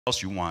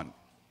else you want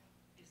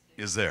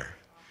is there.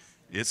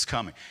 It's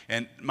coming.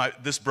 And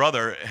this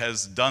brother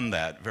has done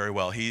that very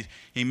well. He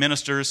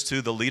ministers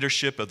to the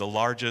leadership of the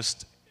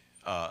largest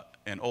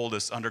and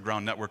oldest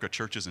underground network of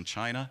churches in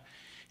China.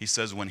 He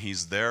says when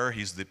he's there,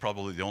 he's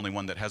probably the only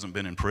one that hasn't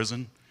been in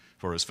prison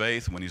for his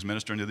faith. When he's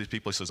ministering to these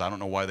people, he says, I don't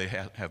know why they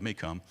have me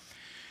come.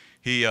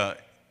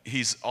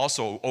 He's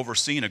also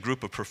overseen a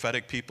group of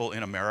prophetic people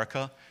in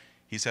America.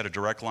 He's had a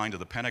direct line to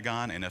the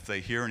Pentagon, and if they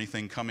hear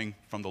anything coming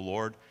from the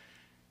Lord,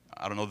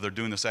 I don't know if they're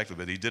doing this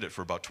actively, but he did it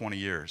for about 20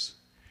 years.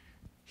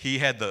 He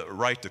had the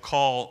right to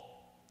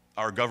call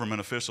our government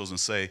officials and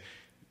say,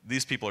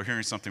 these people are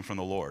hearing something from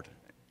the Lord,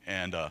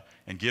 and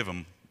give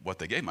them what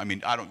they gave him. I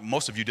mean,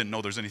 most of you didn't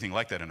know there's anything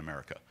like that in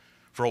America.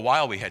 For a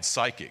while, we had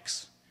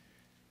psychics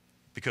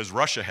because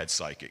Russia had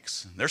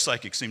psychics. Their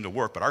psychics seemed to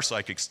work, but our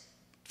psychics,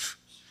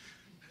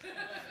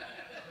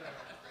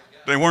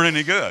 they weren't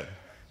any good.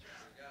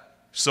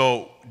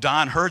 So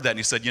Don heard that and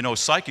he said,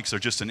 psychics are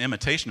just an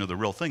imitation of the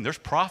real thing. There's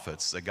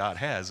prophets that God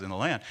has in the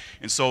land.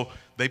 And so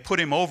they put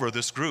him over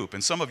this group.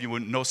 And some of you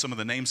would know some of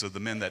the names of the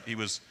men that he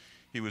was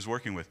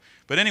working with.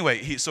 But anyway,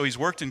 he's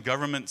worked in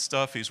government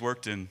stuff. He's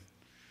worked in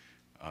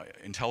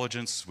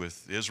intelligence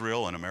with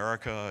Israel and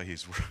America.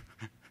 He's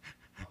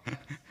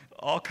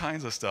all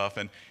kinds of stuff.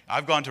 And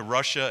I've gone to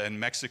Russia and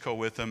Mexico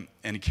with him,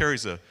 and he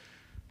carries a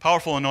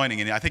powerful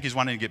anointing. And I think he's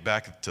wanting to get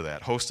back to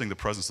that, hosting the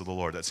presence of the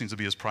Lord. That seems to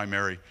be his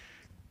primary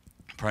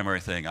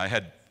thing.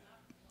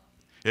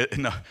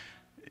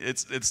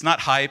 It's not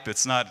hype.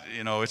 It's not,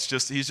 it's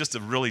just, he's just a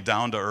really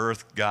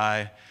down-to-earth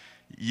guy.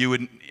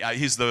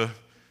 He's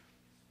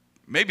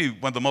maybe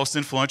one of the most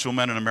influential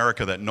men in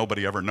America that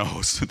nobody ever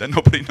knows, that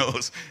nobody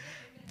knows.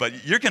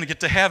 But you're going to get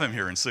to have him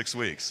here in 6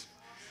 weeks.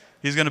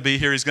 He's going to be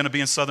here. He's going to be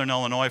in Southern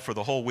Illinois for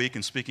the whole week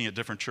and speaking at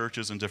different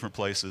churches and different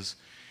places.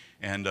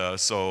 And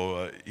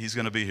so he's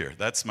going to be here.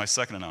 That's my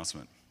second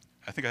announcement.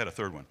 I think I had a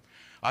third one.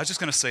 I was just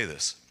going to say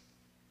this.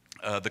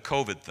 The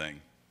COVID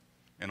thing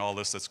and all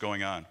this that's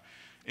going on.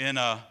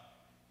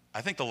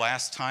 I think the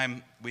last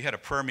time we had a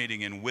prayer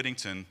meeting in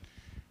Whittington,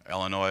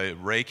 Illinois,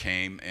 Ray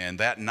came, and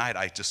that night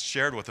I just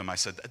shared with him, I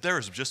said, there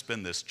has just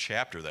been this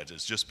chapter that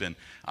has just been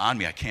on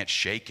me. I can't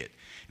shake it.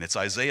 And it's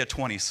Isaiah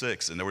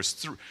 26, and there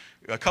was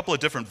a couple of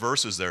different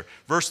verses there.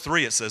 Verse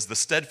 3, it says, the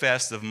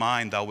steadfast of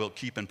mind thou wilt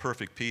keep in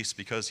perfect peace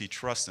because he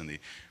trusts in thee.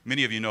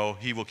 Many of you know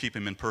he will keep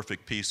him in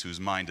perfect peace whose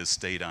mind is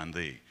stayed on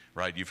thee.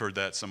 Right? You've heard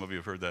that. Some of you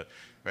have heard that.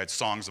 We had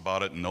songs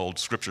about it in old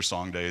scripture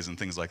song days and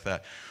things like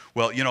that.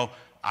 Well,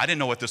 I didn't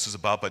know what this was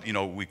about, but,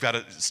 we've got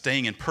to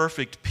staying in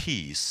perfect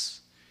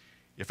peace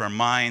if our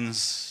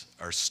minds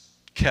are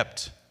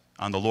kept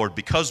on the Lord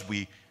because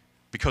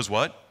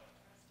what?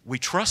 We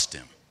trust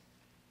him.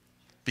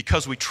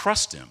 Because we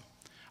trust him.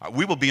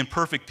 We will be in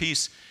perfect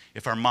peace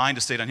if our mind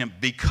is stayed on him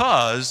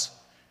because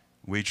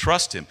we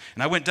trust him.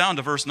 And I went down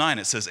to verse 9.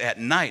 It says, at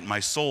night my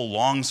soul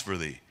longs for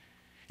thee.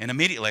 And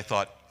immediately I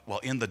thought, well,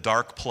 in the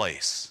dark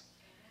place.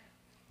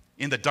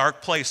 In the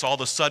dark place, all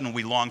of a sudden,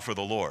 we long for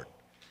the Lord.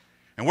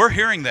 And we're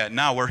hearing that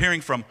now. We're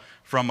hearing from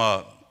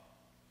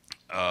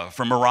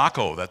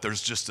Morocco that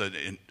there's just a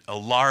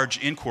large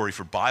inquiry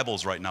for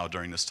Bibles right now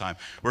during this time.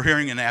 We're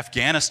hearing in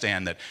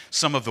Afghanistan that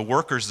some of the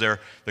workers there,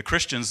 the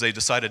Christians, they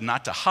decided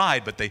not to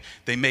hide, but they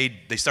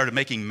started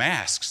making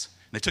masks.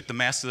 They took the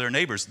masks to their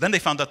neighbors. Then they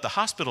found out the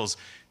hospitals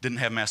didn't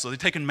have masks, so they've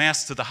taken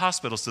masks to the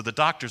hospitals, to the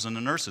doctors and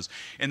the nurses.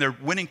 And they're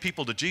winning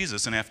people to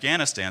Jesus in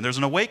Afghanistan. There's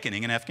an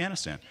awakening in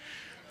Afghanistan.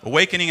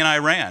 Awakening in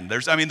Iran.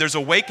 There's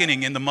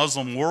awakening in the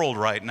Muslim world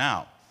right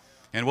now.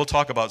 And we'll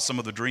talk about some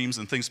of the dreams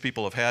and things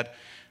people have had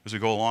as we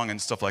go along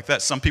and stuff like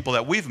that. Some people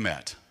that we've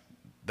met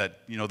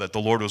that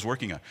the Lord was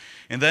working on.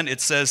 And then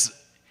it says,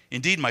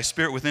 indeed, my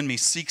spirit within me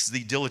seeks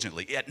thee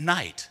diligently. At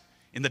night,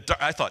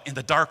 I thought, in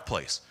the dark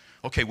place.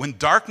 Okay, when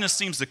darkness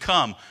seems to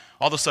come,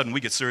 all of a sudden we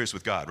get serious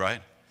with God,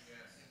 right?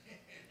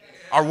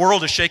 Our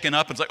world is shaken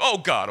up and it's like, oh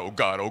God, oh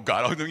God, oh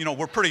God.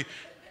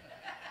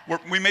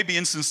 We may be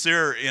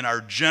insincere in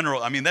our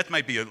general, that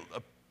might be a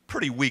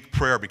pretty weak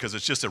prayer because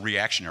it's just a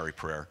reactionary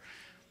prayer.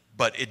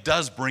 But it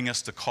does bring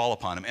us to call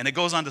upon him. And it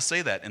goes on to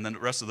say that in the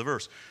rest of the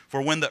verse.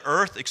 For when the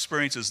earth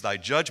experiences thy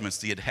judgments,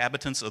 the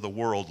inhabitants of the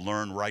world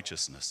learn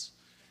righteousness.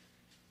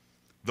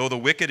 Though the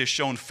wicked is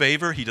shown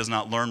favor, he does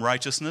not learn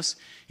righteousness.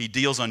 He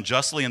deals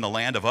unjustly in the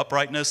land of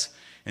uprightness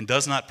and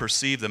does not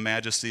perceive the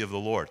majesty of the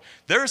Lord.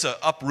 There's an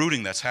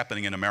uprooting that's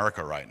happening in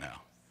America right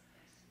now.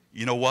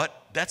 You know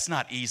what? That's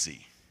not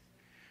easy.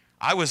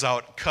 I was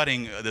out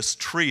cutting this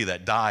tree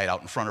that died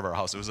out in front of our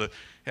house. It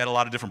had a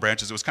lot of different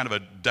branches. It was kind of a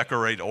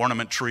decorate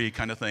ornament tree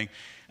kind of thing.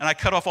 And I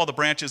cut off all the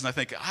branches and I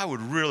think, I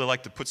would really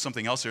like to put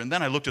something else here. And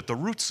then I looked at the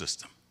root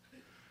system.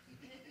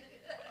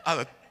 I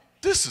thought,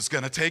 this is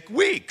going to take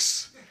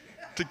weeks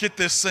to get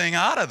this thing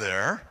out of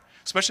there,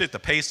 especially at the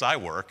pace I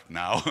work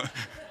now.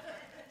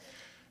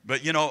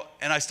 But,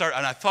 and I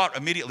thought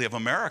immediately of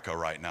America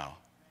right now.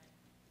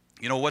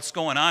 What's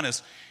going on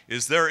is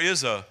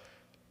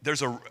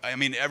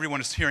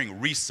everyone is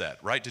hearing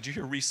reset, right? Did you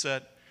hear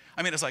reset?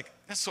 It's like,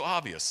 that's so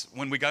obvious.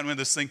 When we got into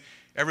this thing,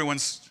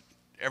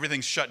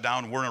 everything's shut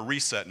down. We're in a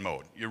reset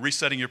mode. You're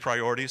resetting your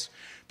priorities.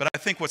 But I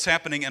think what's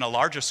happening in a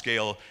larger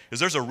scale is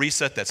there's a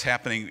reset that's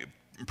happening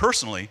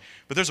personally,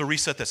 but there's a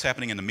reset that's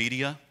happening in the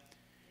media.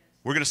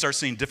 We're going to start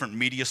seeing different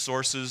media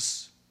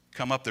sources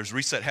come up. There's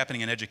reset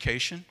happening in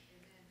education,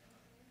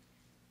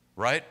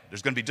 right?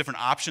 There's going to be different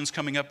options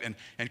coming up,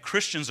 and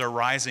Christians are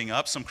rising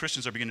up. Some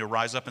Christians are beginning to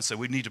rise up and say,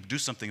 we need to do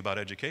something about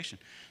education.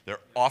 They're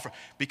offering,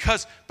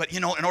 but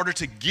in order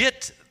to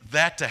get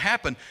that to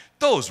happen,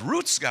 those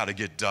roots got to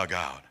get dug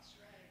out.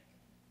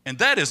 And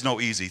that is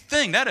no easy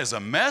thing. That is a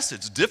mess.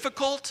 It's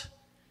difficult.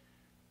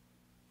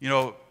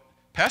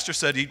 Pastor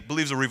said he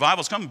believes a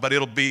revival is coming, but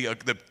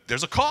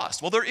there's a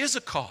cost. Well, there is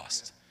a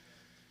cost.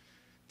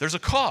 There's a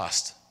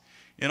cost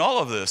in all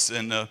of this.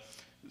 And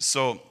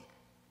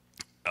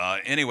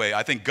anyway,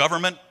 I think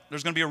government,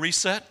 there's going to be a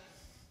reset.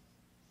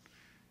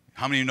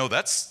 How many of you know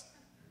that's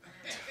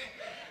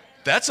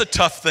a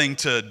tough thing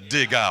to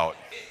dig out?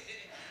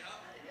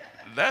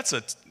 That's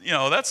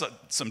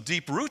some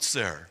deep roots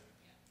there.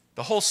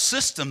 The whole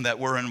system that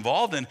we're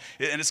involved in,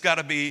 and it's got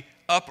to be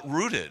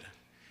uprooted.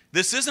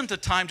 This isn't a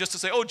time just to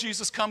say, oh,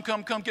 Jesus, come,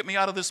 get me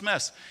out of this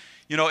mess.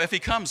 If he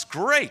comes,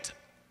 great.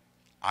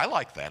 I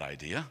like that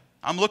idea.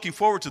 I'm looking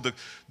forward to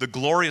the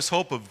glorious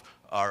hope of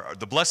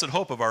the blessed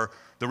hope of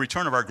the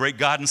return of our great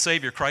God and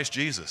Savior, Christ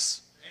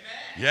Jesus.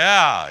 Amen.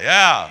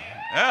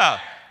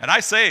 Yeah. And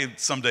I say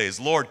some days,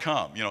 Lord,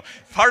 come.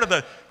 Part of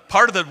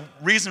the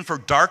reason for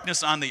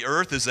darkness on the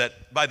earth is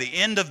that by the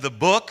end of the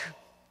book,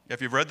 if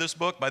you've read this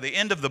book, by the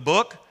end of the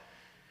book,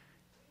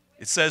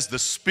 it says the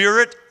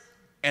Spirit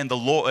and the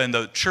Lord and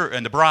the church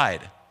and the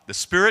bride. The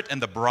Spirit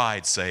and the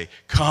bride say,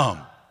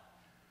 come.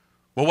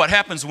 Well, what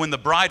happens when the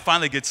bride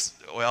finally gets,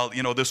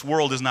 this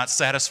world is not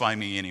satisfying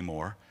me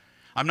anymore.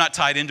 I'm not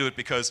tied into it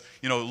because,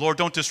 Lord,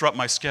 don't disrupt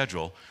my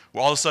schedule.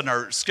 Well, all of a sudden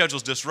our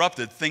schedule's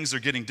disrupted, things are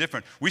getting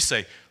different. We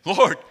say,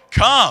 Lord,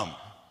 come.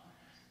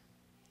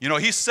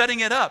 He's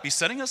setting it up. He's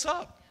setting us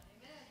up.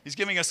 He's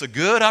giving us a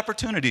good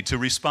opportunity to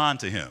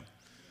respond to him.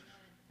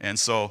 And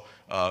so,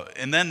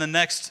 and then the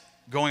next,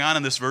 going on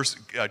in this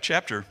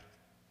chapter,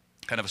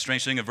 kind of a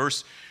strange thing, in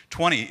verse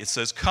 20, it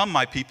says, come,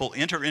 my people,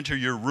 enter into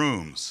your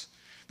rooms.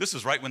 This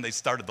was right when they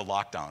started the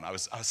lockdown. I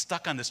was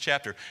stuck on this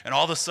chapter, and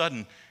all of a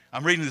sudden,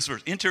 I'm reading this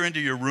verse, enter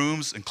into your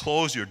rooms and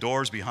close your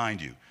doors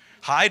behind you.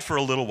 Hide for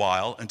a little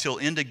while until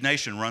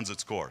indignation runs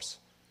its course.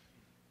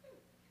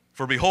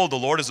 For behold, the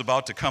Lord is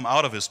about to come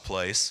out of his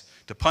place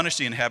to punish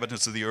the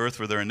inhabitants of the earth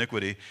for their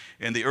iniquity,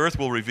 and the earth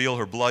will reveal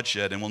her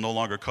bloodshed and will no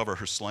longer cover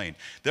her slain.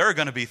 There are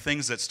going to be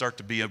things that start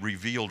to be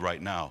revealed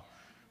right now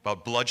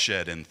about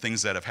bloodshed and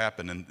things that have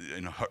happened,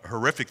 and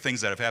horrific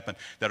things that have happened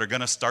that are going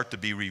to start to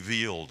be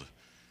revealed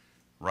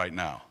right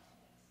now.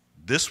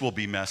 This will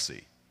be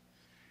messy.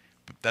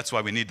 But that's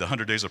why we need the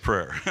 100 days of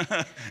prayer.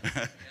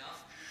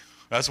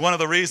 That's one of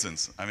the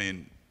reasons.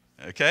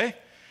 Okay?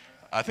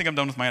 I think I'm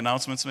done with my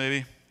announcements,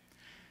 maybe.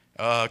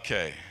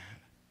 Okay.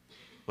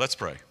 Let's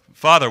pray.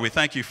 Father, we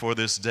thank you for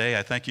this day.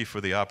 I thank you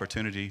for the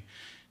opportunity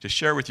to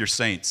share with your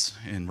saints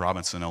in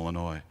Robinson,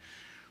 Illinois.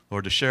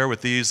 Lord, to share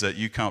with these that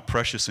you count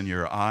precious in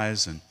your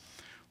eyes. And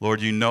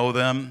Lord, you know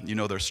them, you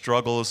know their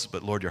struggles,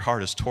 but Lord, your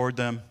heart is toward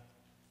them.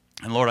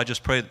 And Lord, I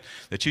just pray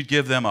that you'd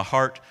give them a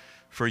heart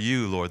for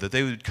you, Lord, that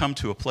they would come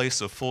to a place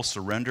of full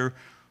surrender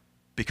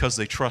because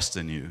they trust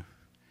in you.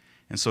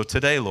 And so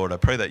today, Lord, I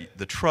pray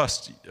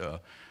that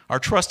our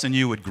trust in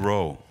you would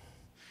grow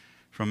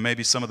from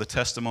maybe some of the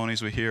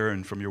testimonies we hear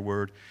and from your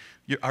word.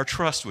 Our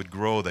trust would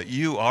grow that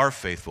you are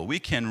faithful. We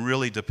can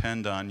really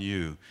depend on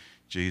you,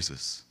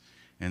 Jesus.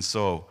 And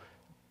so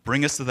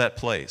bring us to that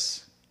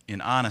place in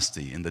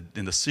honesty,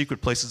 in the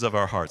secret places of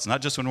our hearts,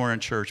 not just when we're in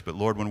church, but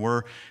Lord, when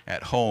we're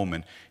at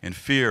home and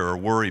fear or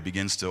worry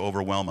begins to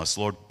overwhelm us.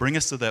 Lord, bring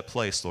us to that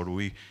place, Lord, where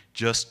we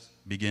just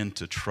begin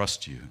to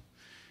trust you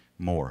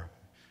more.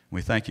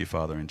 We thank you,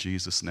 Father, in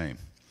Jesus' name.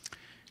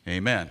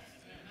 Amen.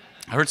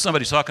 I heard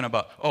somebody talking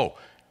about,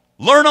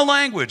 learn a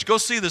language. Go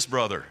see this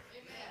brother.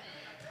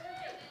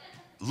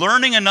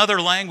 Learning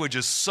another language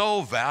is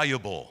so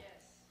valuable.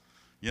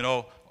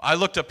 I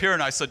looked up here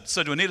and I said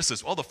to Anita,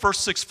 the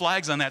first 6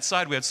 flags on that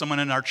side, we had someone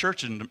in our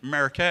church in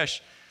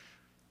Marrakesh,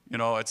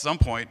 at some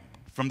point,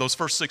 from those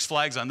first 6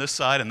 flags on this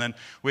side, and then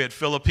we had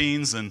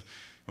Philippines, and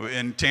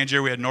in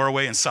Tangier we had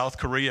Norway, and South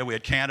Korea, we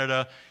had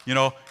Canada.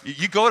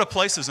 You go to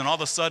places and all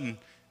of a sudden,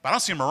 I don't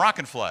see a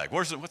Moroccan flag.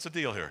 What's the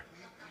deal here? We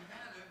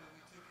had it,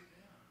 but we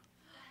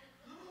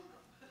took it down.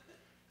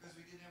 Because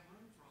we didn't have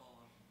room for all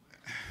of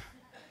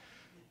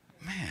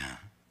them. Man,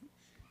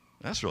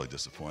 that's really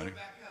disappointing.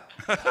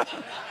 Back up.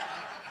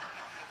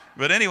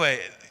 But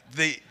anyway,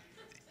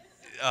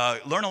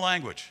 learn a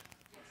language.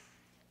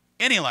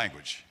 Any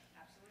language.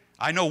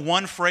 I know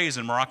one phrase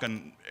in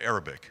Moroccan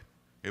Arabic,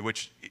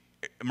 which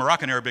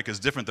Moroccan Arabic is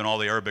different than all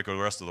the Arabic of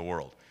the rest of the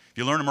world. If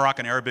you learn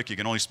Moroccan Arabic, you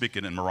can only speak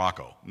it in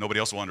Morocco. Nobody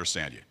else will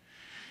understand you.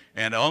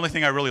 And the only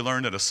thing I really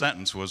learned in a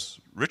sentence was,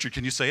 Richard,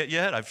 can you say it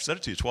yet? I've said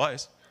it to you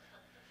twice.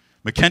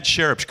 Mekent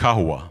Sherib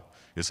Kahwa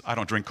is, I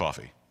don't drink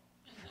coffee.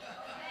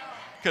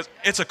 Because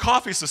it's a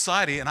coffee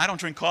society, and I don't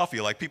drink coffee.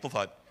 Like people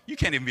thought, you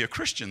can't even be a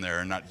Christian there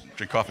and not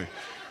drink coffee.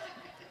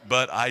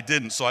 But I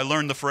didn't, so I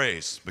learned the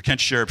phrase, Mekent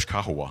Sherib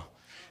Kahwa.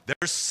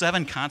 There's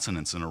 7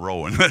 consonants in a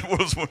row. And that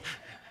was what,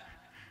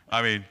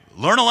 I mean,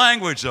 learn a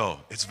language, though.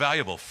 It's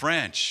valuable.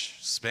 French,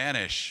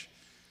 Spanish,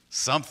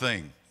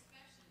 something.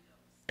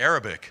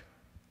 Arabic,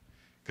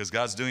 because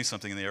God's doing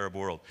something in the Arab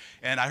world.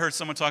 And I heard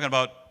someone talking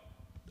about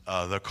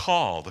the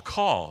call.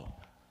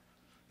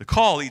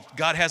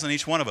 God has on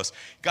each one of us.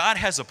 God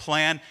has a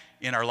plan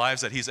in our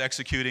lives that he's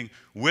executing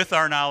with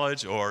our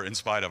knowledge or in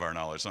spite of our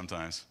knowledge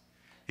sometimes.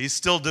 He's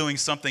still doing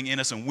something in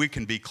us, and we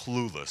can be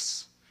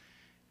clueless.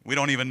 We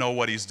don't even know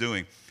what he's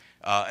doing.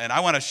 And I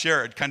want to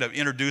share, kind of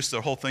introduce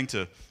the whole thing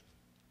to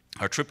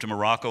our trip to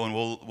Morocco, and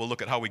we'll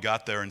look at how we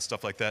got there and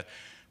stuff like that.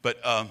 But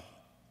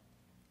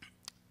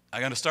I'm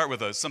going to start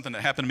with something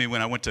that happened to me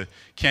when I went to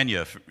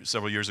Kenya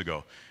several years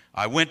ago.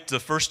 I went the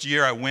first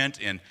year I went,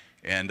 and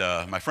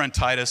my friend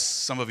Titus,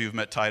 some of you have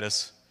met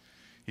Titus,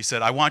 he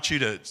said, I want you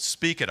to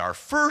speak at our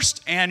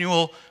first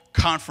annual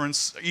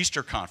conference,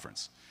 Easter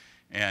conference.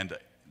 And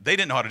they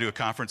didn't know how to do a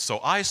conference, so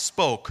I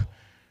spoke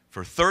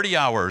for 30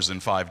 hours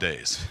in 5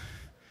 days.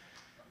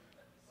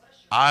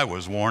 I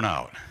was worn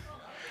out.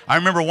 I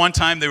remember one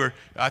time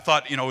I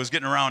thought, it was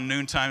getting around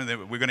noontime, and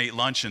we were going to eat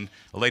lunch, and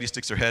a lady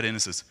sticks her head in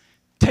and says,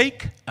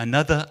 take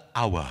another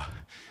hour.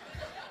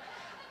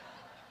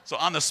 So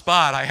on the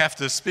spot, I have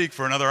to speak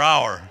for another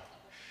hour.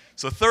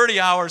 So 30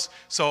 hours.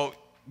 So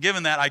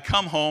given that, I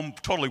come home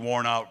totally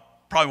worn out,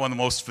 probably one of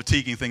the most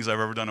fatiguing things I've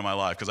ever done in my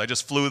life, because I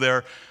just flew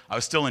there. I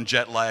was still in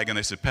jet lag, and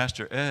they said,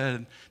 Pastor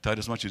Ed,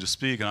 Titus wants you to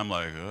speak. And I'm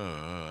like,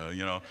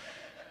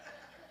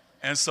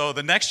 And so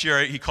the next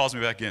year, he calls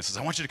me back in and says,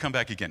 I want you to come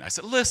back again. I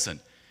said, listen,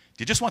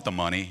 do you just want the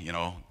money,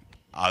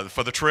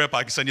 for the trip,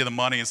 I can send you the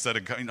money instead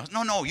of,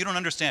 no, you don't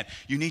understand.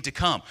 You need to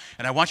come.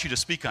 And I want you to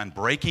speak on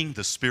breaking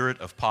the spirit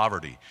of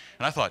poverty.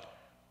 And I thought,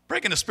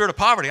 breaking the spirit of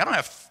poverty, do I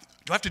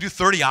have to do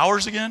 30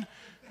 hours again?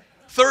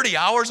 30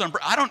 hours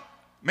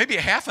maybe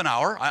a half an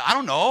hour. I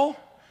don't know.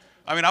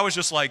 I mean, I was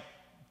just like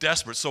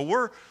desperate.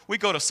 So we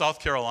go to South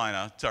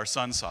Carolina to our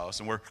son's house,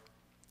 and we're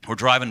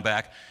driving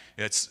back.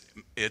 It's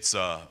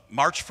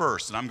March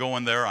 1st, and I'm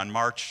going there on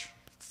March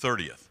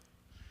 30th.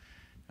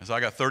 And so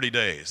I got 30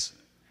 days.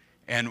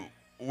 And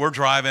we're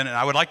driving, and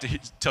I would like to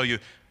tell you,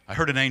 I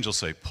heard an angel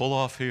say, pull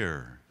off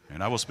here,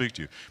 and I will speak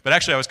to you. But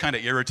actually, I was kind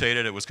of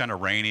irritated. It was kind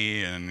of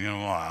rainy, and,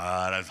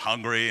 I was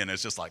hungry, and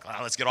it's just like,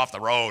 let's get off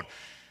the road.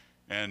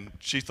 And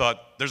she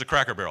thought, there's a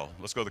Cracker Barrel.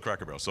 Let's go to the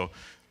Cracker Barrel. So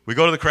we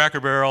go to the Cracker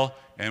Barrel,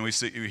 and we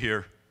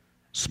hear,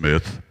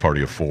 Smith,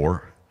 party of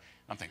 4.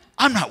 I'm thinking,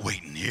 I'm not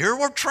waiting here.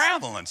 We're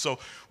traveling. So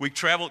we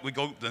go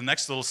to the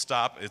next little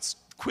stop. It's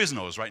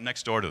Quiznos right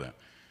next door to them.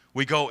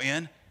 We go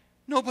in.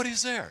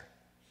 Nobody's there.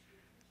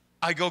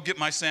 I go get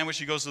my sandwich.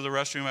 He goes to the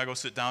restroom. I go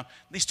sit down.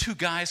 These 2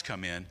 guys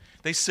come in.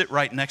 They sit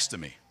right next to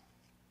me.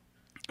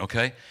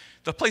 Okay?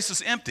 The place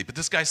is empty, but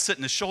this guy's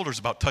sitting, his shoulder's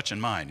about touching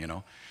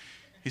mine,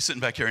 He's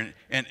sitting back here,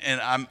 and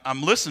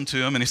I'm listening to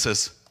him, and he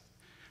says,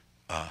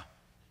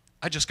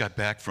 I just got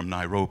back from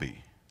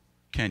Nairobi,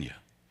 Kenya.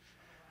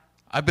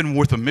 I've been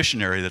with a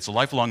missionary that's a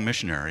lifelong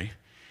missionary,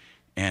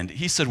 and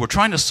he said, we're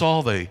trying to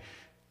solve a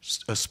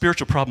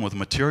spiritual problem with a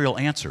material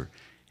answer.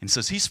 And he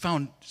says he's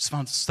found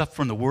stuff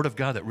from the Word of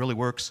God that really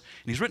works,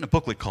 and he's written a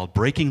booklet called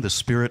Breaking the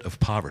Spirit of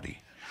Poverty.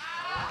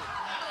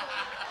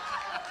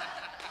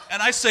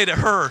 And I say to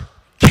her,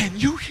 can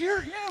you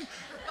hear him?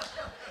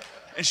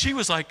 And she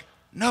was like,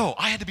 no,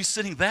 I had to be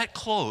sitting that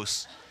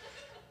close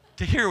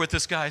to hear what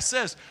this guy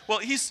says.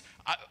 Well,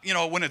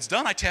 when it's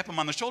done, I tap him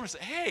on the shoulder and say,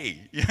 hey,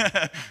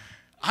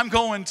 I'm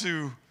going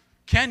to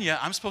Kenya.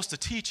 I'm supposed to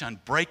teach on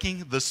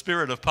breaking the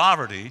spirit of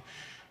poverty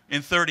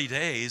in 30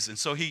 days. And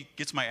so he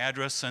gets my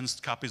address, sends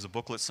copies of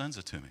booklet, sends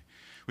it to me.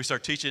 We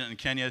start teaching it in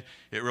Kenya.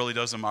 It really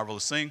does a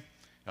marvelous thing.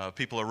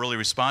 People are really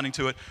responding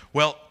to it.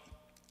 Well,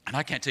 and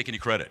I can't take any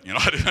credit.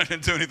 I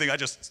didn't do anything. I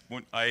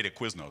ate at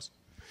Quiznos.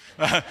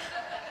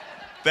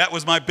 That's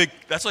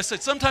what I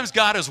said. Sometimes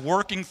God is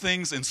working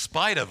things in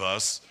spite of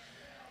us.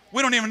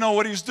 We don't even know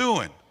what he's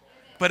doing.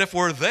 But if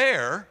we're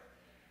there,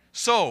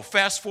 so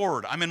fast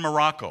forward, I'm in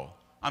Morocco.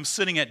 I'm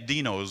sitting at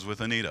Dino's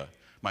with Anita,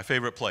 my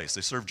favorite place.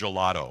 They serve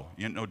gelato.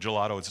 You know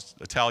gelato? It's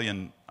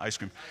Italian ice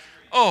cream.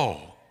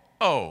 Oh,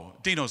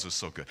 Dino's is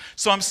so good.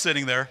 So I'm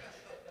sitting there,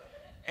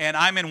 and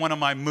I'm in one of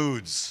my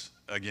moods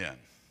again.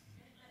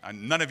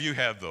 None of you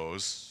have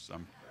those,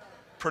 I'm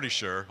pretty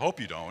sure. Hope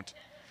you don't.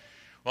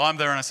 Well, I'm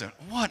there, and I said,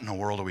 what in the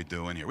world are we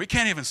doing here? We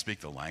can't even speak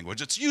the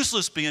language. It's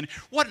useless being,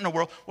 what in the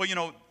world?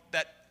 Well,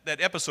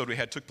 that episode we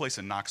had took place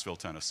in Knoxville,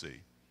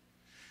 Tennessee.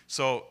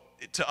 So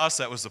to us,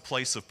 that was the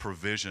place of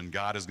provision.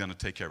 God is going to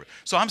take care of it.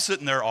 So I'm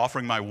sitting there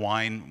offering my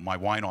wine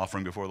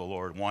offering before the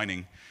Lord,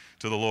 whining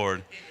to the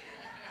Lord.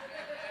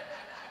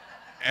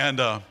 And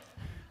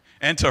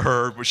to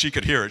her, but she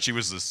could hear it. She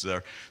was just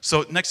there.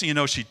 So next thing you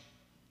know, she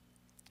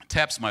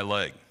taps my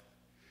leg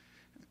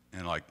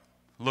and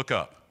look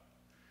up.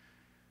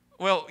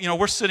 Well,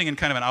 we're sitting in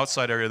kind of an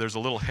outside area. There's a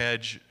little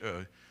hedge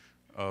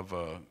of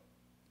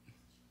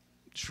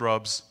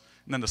shrubs,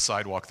 and then the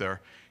sidewalk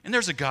there. And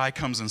there's a guy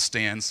comes and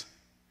stands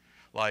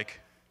like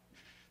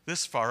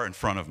this far in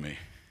front of me.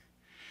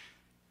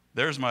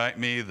 There's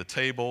me, the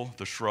table,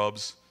 the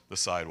shrubs, the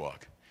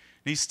sidewalk.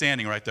 he's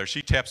standing right there.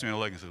 She taps me on the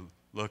leg and says,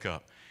 look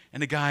up.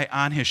 And the guy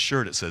on his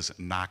shirt, it says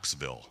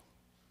Knoxville.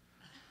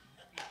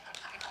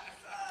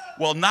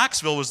 Well,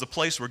 Knoxville was the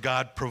place where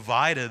God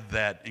provided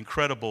that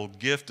incredible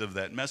gift of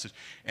that message.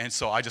 And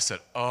so I just said,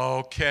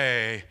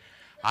 okay,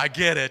 I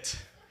get it.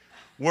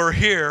 We're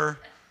here.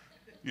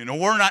 You know,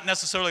 we're not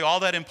necessarily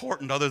all that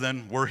important other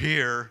than we're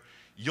here.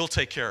 You'll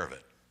take care of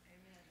it.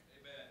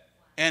 Amen.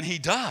 And he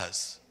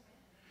does.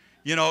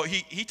 You know,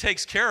 he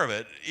takes care of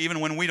it even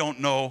when we don't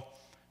know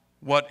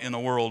what in the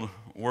world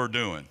we're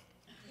doing.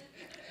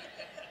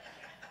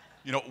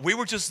 You know, we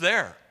were just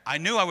there. I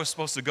knew I was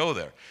supposed to go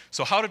there.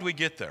 So how did we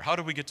get there? How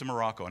did we get to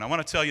Morocco? And I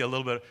want to tell you a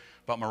little bit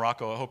about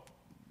Morocco. I hope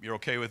you're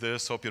okay with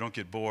this. Hope you don't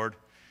get bored.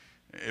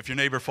 If your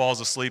neighbor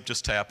falls asleep,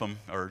 just tap them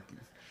or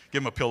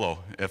give them a pillow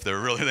if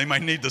they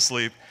might need to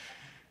sleep.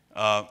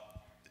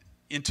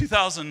 In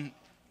 2000,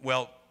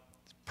 well,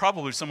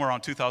 probably somewhere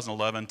around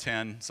 2011,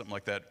 10, something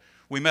like that,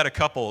 we met a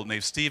couple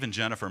named Steve and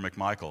Jennifer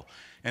McMichael.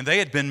 And they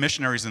had been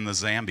missionaries in the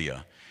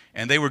Zambia.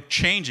 And they were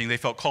changing. They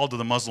felt called to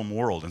the Muslim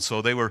world. And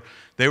so they were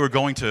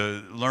going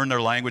to learn their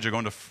language. They're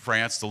going to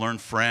France to learn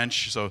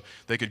French so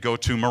they could go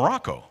to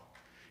Morocco.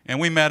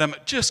 And we met them,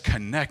 just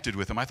connected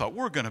with them. I thought,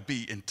 we're going to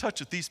be in touch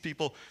with these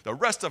people the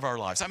rest of our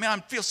lives. I mean, I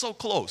feel so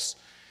close.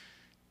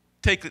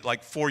 Take it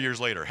like 4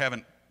 years later.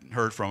 Haven't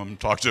heard from them,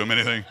 talked to them,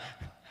 anything.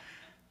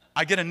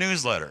 I get a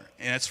newsletter,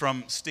 and it's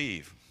from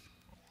Steve.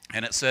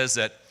 And it says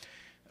that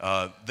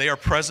they are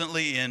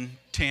presently in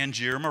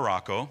Tangier,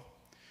 Morocco.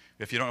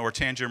 If you don't know where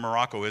Tangier,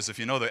 Morocco is, if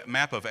you know the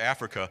map of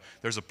Africa,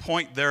 there's a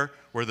point there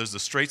where there's the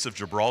Straits of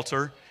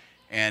Gibraltar.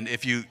 And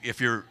if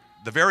you're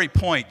the very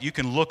point, you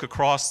can look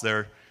across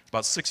there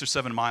about 6 or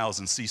 7 miles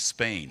and see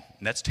Spain.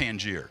 And that's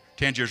Tangier.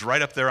 Tangier's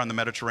right up there on the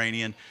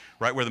Mediterranean,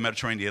 right where the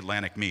Mediterranean and the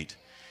Atlantic meet.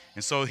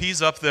 And so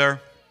he's up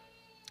there,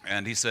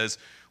 and he says,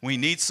 we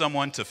need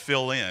someone to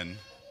fill in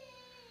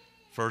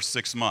for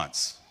 6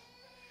 months.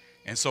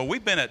 And so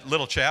we've been at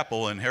Little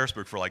Chapel in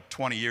Harrisburg for like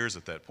 20 years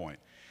at that point.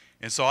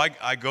 And so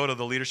I go to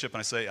the leadership and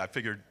I say, I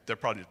figured they're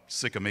probably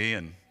sick of me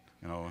and,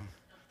 you know,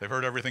 they've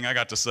heard everything I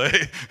got to say.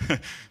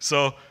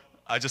 So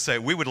I just say,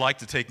 we would like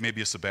to take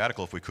maybe a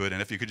sabbatical if we could,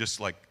 and if you could just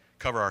like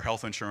cover our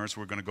health insurance,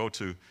 we're going to go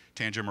to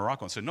Tangier,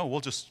 Morocco. And said, no,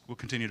 we'll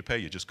continue to pay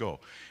you, just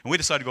go. And we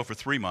decided to go for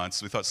 3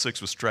 months. We thought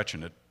 6 was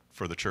stretching it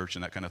for the church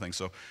and that kind of thing.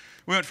 So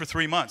we went for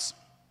 3 months.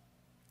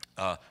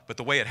 But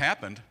the way it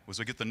happened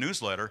was I get the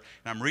newsletter,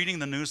 and I'm reading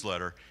the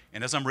newsletter,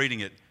 and as I'm reading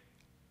it,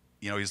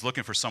 you know, he's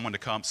looking for someone to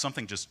come.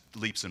 Something just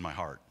leaps in my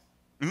heart.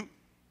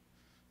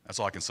 That's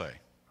all I can say.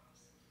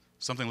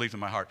 Something leaped in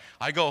my heart.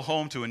 I go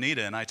home to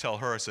Anita, and I tell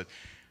her, I said,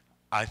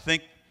 I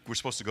think we're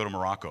supposed to go to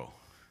Morocco.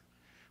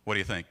 What do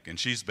you think? And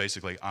she's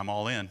basically, I'm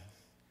all in.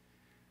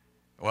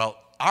 Well,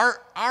 our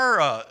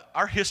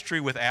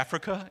history with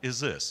Africa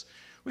is this.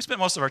 We spent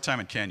most of our time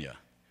in Kenya,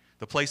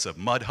 the place of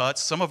mud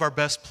huts. Some of our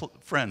best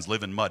friends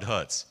live in mud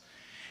huts.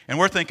 And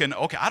we're thinking,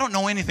 okay, I don't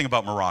know anything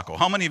about Morocco.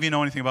 How many of you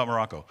know anything about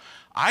Morocco?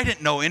 I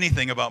didn't know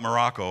anything about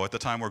Morocco at the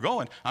time we're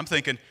going. I'm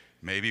thinking,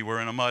 maybe we're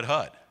in a mud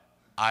hut.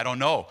 I don't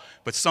know.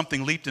 But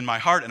something leaped in my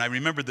heart, and I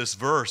remembered this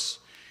verse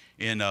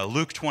in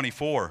Luke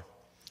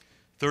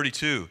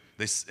 24:32.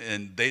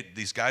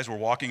 These guys were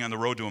walking on the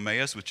road to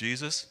Emmaus with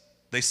Jesus.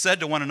 They said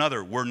to one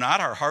another, were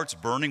not our hearts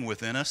burning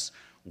within us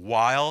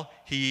while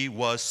he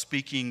was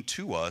speaking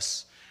to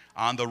us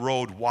on the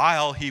road,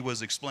 while he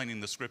was explaining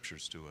the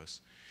scriptures to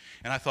us?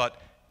 And I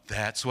thought,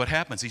 that's what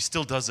happens. He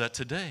still does that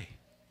today.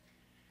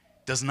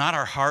 Does not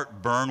our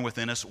heart burn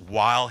within us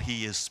while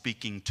he is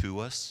speaking to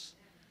us?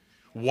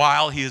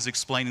 While he is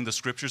explaining the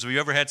scriptures? Have you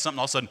ever had something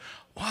all of a sudden,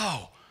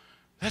 wow,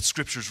 that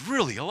scripture's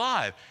really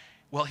alive?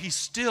 Well, he's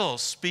still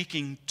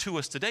speaking to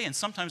us today, and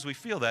sometimes we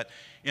feel that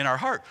in our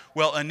heart.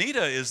 Well,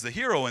 Anita is the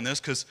hero in this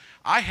because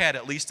I had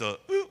at least a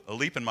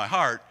leap in my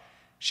heart.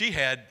 She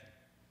had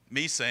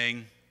me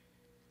saying,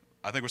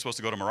 I think we're supposed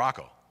to go to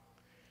Morocco.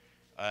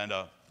 And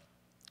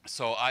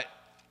so I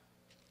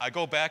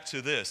go back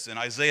to this in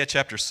Isaiah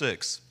chapter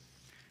 6.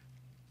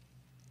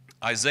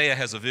 Isaiah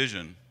has a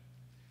vision.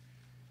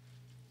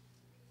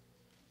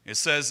 It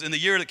says, in the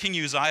year that King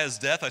Uzziah's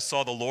death, I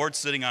saw the Lord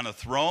sitting on a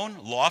throne,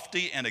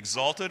 lofty and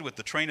exalted, with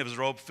the train of his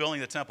robe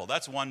filling the temple.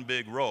 That's one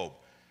big robe.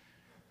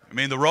 I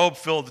mean, the robe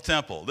filled the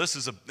temple. This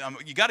is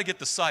you got to get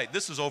the sight.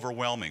 This is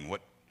overwhelming,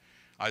 what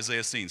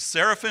Isaiah's seen.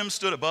 Seraphim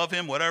stood above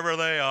him, whatever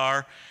they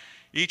are,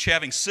 each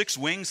having 6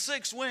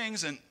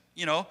 wings, and,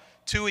 you know,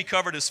 2 he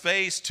covered his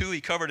face, 2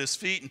 he covered his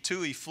feet, and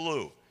 2 he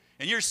flew.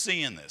 And you're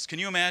seeing this. Can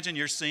you imagine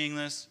you're seeing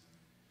this?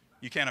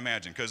 You can't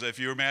imagine, because if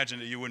you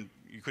imagined it, you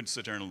couldn't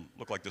sit there and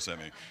look like this at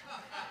me.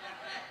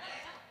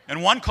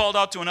 And one called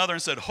out to another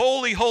and said,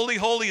 holy, holy,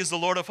 holy is the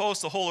Lord of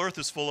hosts. The whole earth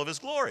is full of his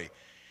glory.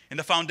 And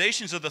the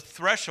foundations of the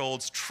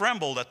thresholds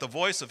trembled at the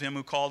voice of him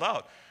who called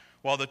out,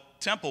 while the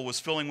temple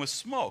was filling with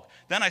smoke.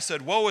 Then I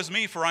said, woe is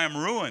me, for I am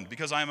ruined,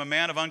 because I am a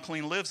man of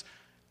unclean lips.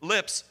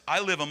 I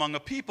live among a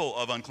people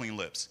of unclean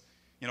lips.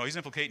 You know, he's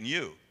implicating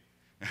you.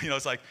 You know,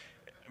 it's like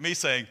me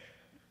saying,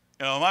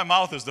 you know, my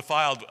mouth is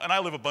defiled, and I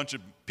live a bunch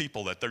of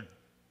people that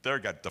they're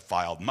got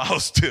defiled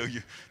mouths too.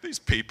 These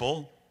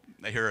people,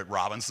 they hear at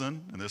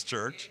Robinson in this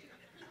church.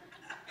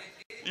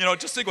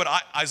 Just think what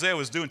Isaiah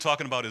was doing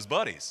talking about his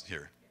buddies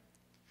here.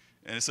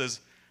 And it says,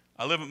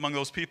 I live among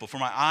those people, for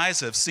my eyes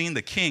have seen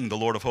the King, the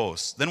Lord of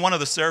hosts. Then one of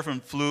the seraphim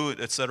flew,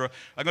 etc.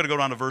 I'm going to go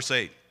down to verse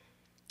 8.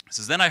 It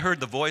says, then I heard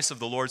the voice of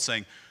the Lord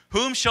saying,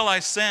 whom shall I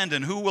send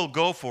and who will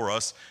go for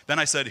us? Then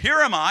I said, here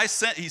am I,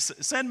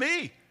 send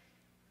me.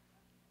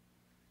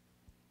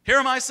 Here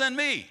am I, send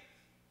me.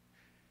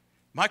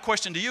 My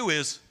question to you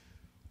is,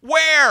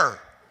 where?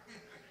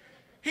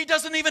 He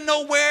doesn't even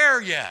know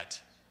where yet.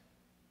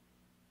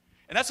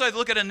 And that's why I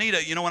look at Anita,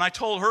 when I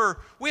told her,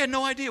 we had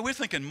no idea. We were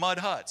thinking mud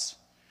huts.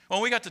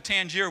 When we got to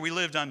Tangier, we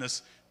lived on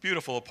this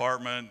beautiful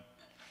apartment,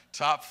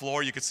 top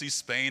floor. You could see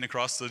Spain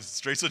across the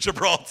Straits of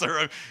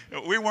Gibraltar.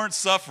 We weren't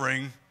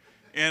suffering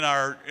in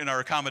our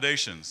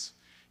accommodations.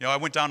 I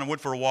went down and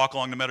went for a walk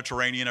along the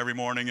Mediterranean every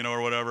morning,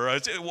 or whatever.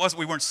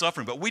 We weren't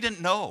suffering, but we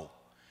didn't know.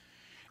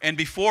 And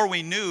before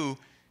we knew,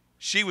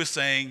 she was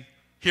saying,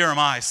 here am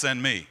I,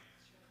 send me.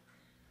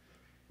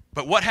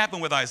 But what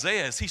happened with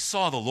Isaiah is he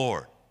saw the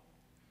Lord.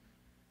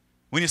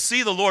 When you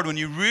see the Lord, when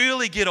you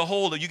really get a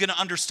hold of, you get an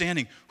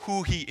understanding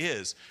who he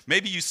is.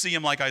 Maybe you see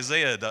him like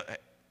Isaiah.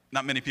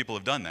 Not many people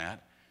have done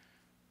that.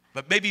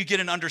 But maybe you get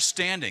an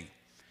understanding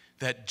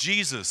that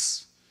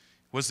Jesus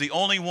was the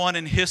only one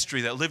in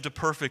history that lived a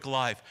perfect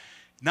life.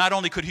 Not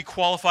only could he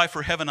qualify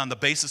for heaven on the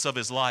basis of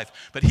his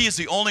life, but he is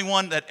the only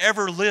one that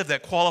ever lived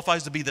that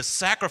qualifies to be the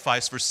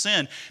sacrifice for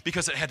sin,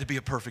 because it had to be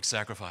a perfect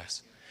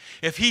sacrifice.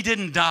 If he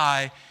didn't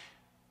die,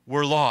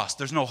 we're lost.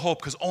 There's no hope,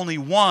 because only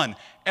one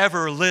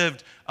ever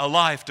lived a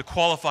life to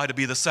qualify to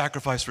be the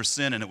sacrifice for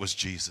sin, and it was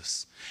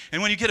Jesus.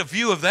 And when you get a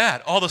view of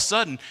that, all of a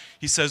sudden,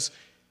 he says,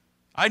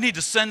 I need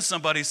to send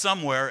somebody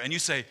somewhere, and you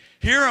say,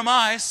 here am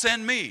I,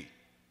 send me,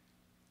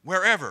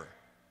 wherever.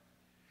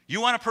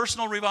 You want a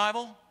personal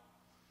revival?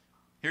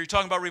 Here you're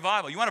talking about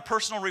revival. You want a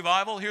personal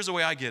revival? Here's the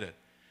way I get it.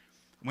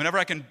 Whenever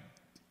I can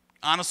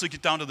honestly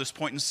get down to this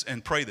point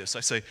and pray this, I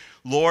say,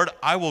 Lord,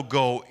 I will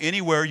go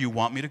anywhere you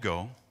want me to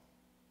go.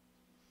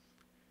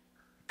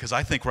 Because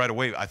I think right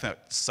away, I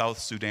thought South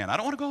Sudan. I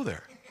don't want to go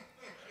there.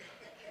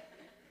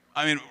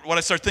 When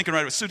I start thinking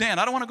right away, Sudan,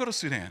 I don't want to go to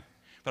Sudan.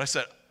 But I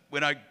said,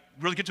 when I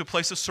really get to a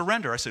place of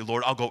surrender, I say,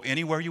 Lord, I'll go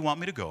anywhere you want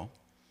me to go.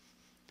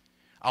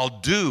 I'll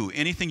do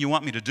anything you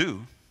want me to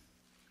do.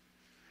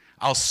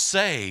 I'll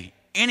say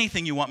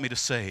anything you want me to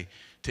say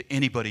to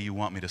anybody you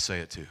want me to say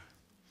it to.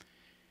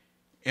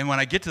 And when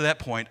I get to that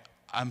point,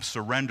 I'm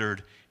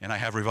surrendered and I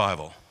have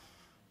revival.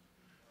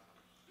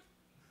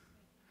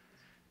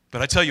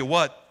 But I tell you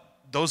what,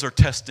 those are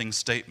testing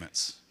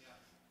statements.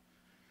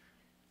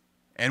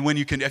 And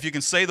if you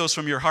can say those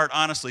from your heart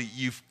honestly,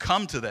 you've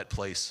come to that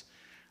place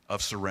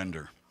of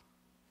surrender.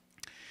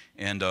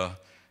 And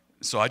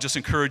so I just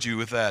encourage you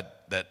with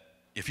that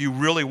if you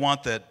really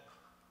want that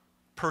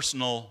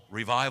personal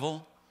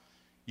revival,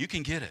 you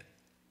can get it.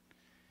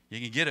 You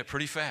can get it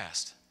pretty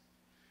fast.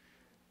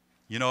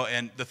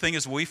 And the thing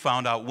is, we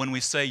found out when we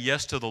say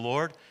yes to the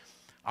Lord,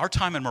 our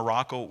time in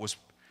Morocco was,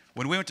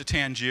 when we went to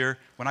Tangier,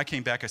 when I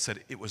came back, I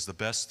said, it was the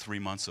best 3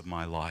 months of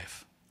my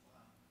life.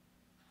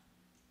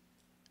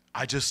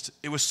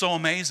 It was so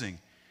amazing.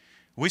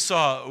 We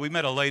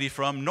met a lady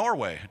from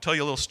Norway. I'll tell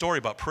you a little story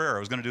about prayer. I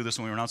was going to do this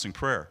when we were announcing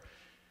prayer.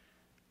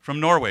 From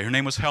Norway, her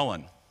name was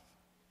Helen.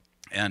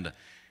 And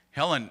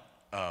Helen,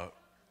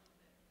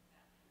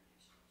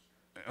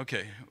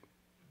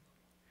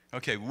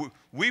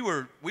 we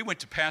went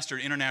to pastor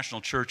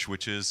International Church,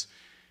 which is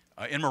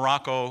in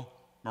Morocco.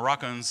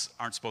 Moroccans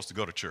aren't supposed to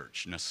go to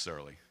church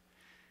necessarily.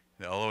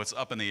 Although it's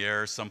up in the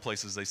air, some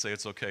places they say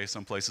it's okay,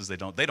 some places they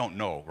don't. They don't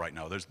know right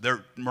now.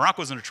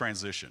 Morocco's in a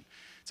transition.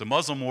 It's a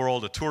Muslim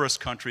world, a tourist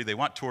country. They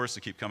want tourists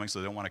to keep coming, so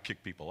they don't want to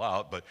kick people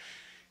out. But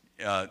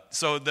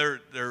so they're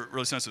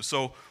really sensitive.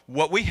 So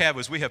what we have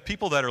is we have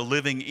people that are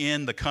living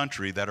in the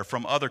country that are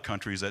from other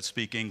countries that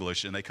speak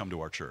English, and they come to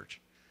our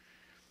church.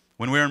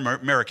 When we were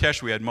in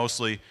Marrakesh, we had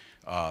mostly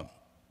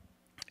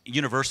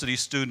university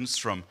students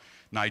from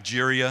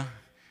Nigeria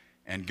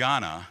and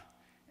Ghana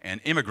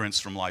and immigrants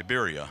from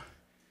Liberia.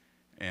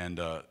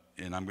 And I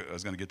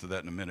was going to get to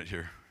that in a minute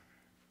here.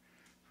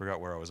 Forgot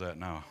where I was at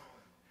now.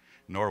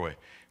 Norway.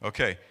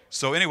 Okay.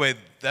 So anyway,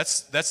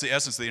 that's the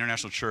essence of the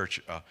International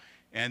Church.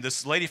 And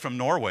this lady from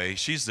Norway,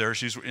 she's there.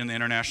 She's in the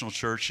International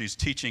Church. She's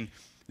teaching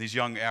these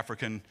young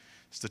Africans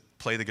to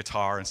play the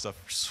guitar and stuff.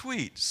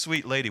 Sweet,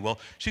 sweet lady. Well,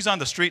 she's on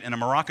the street, and a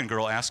Moroccan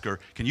girl asked her,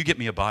 can you get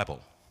me a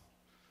Bible?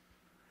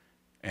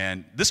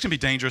 And this can be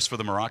dangerous for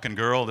the Moroccan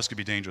girl. This could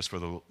be dangerous for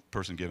the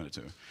person giving it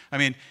to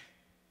her.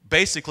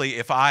 Basically,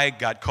 if I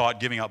got caught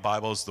giving out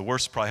Bibles, the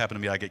worst probably happened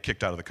to me, I get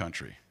kicked out of the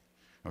country,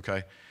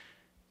 okay?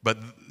 But,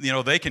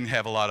 they can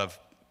have a lot of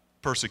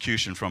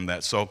persecution from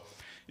that. So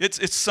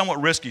it's somewhat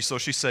risky, so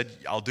she said,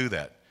 I'll do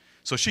that.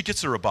 So she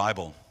gets her a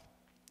Bible,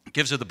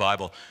 gives her the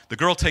Bible. The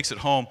girl takes it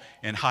home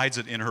and hides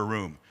it in her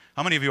room.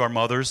 How many of you are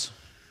mothers?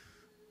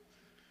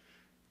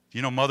 Do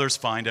you know mothers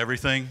find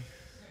everything?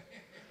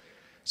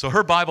 So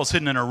her Bible's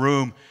hidden in her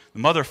room. The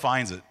mother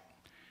finds it,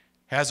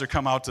 has her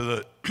come out to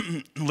the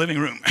living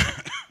room.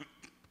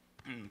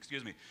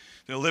 Excuse me.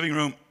 The living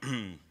room,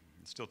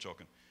 still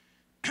choking,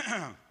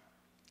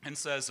 and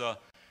says,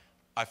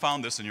 I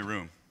found this in your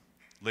room.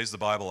 Lays the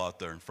Bible out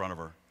there in front of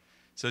her.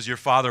 Says, your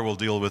father will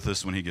deal with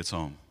this when he gets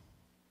home.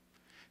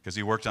 Because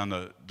he worked during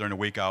the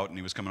week out and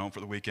he was coming home for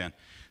the weekend.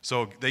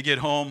 So they get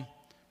home,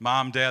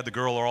 mom, dad, the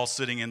girl are all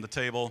sitting in the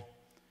table.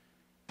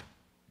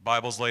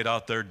 Bible's laid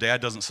out there.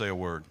 Dad doesn't say a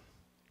word.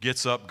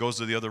 Gets up, goes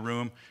to the other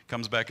room,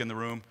 comes back in the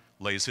room,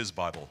 lays his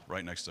Bible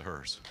right next to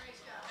hers.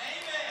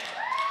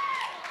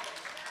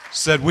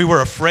 Said, we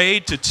were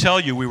afraid to tell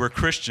you we were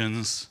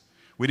Christians.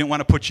 We didn't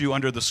want to put you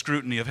under the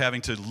scrutiny of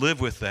having to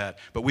live with that,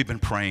 but we've been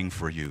praying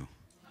for you.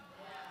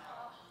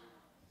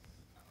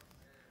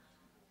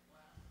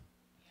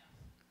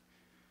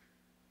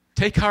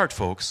 Take heart,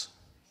 folks.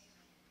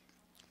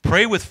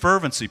 Pray with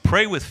fervency.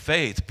 Pray with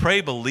faith. Pray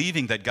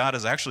believing that God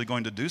is actually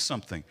going to do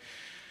something.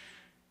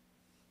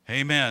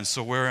 Amen.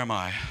 So where am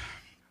I?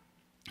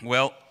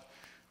 Well,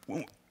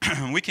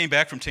 we came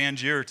back from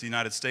Tangier to the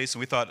United States,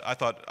 and I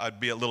thought I'd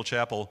be at Little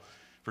Chapel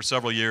for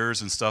several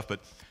years and stuff, but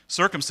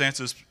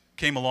circumstances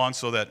came along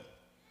so that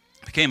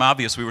it became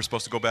obvious we were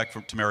supposed to go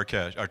back to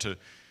Marrakesh, or to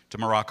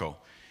Morocco.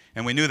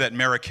 And we knew that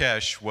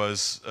Marrakesh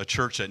was a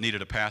church that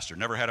needed a pastor.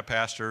 Never had a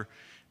pastor,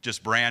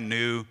 just brand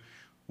new.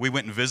 We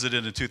went and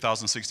visited in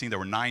 2016. There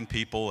were 9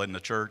 people in the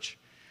church.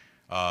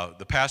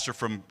 The pastor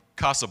from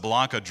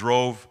Casablanca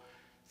drove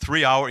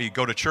 3 hours. He'd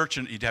go to church,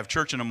 and he'd have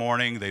church in the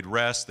morning. They'd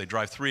rest. They'd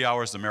drive 3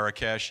 hours to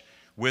Marrakesh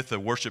with the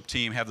worship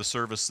team, have the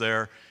service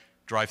there,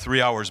 drive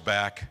 3 hours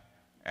back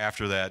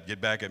after that,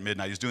 get back at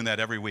midnight. He's doing that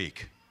every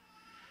week.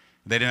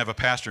 They didn't have a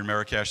pastor in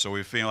Marrakesh, so we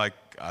were feeling like,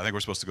 I think we're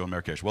supposed to go to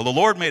Marrakesh. Well, the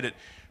Lord made it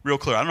real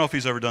clear. I don't know if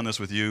he's ever done this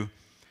with you.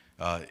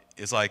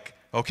 It's like,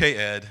 okay,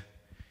 Ed,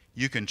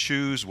 you can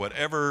choose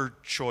whatever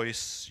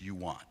choice you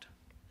want.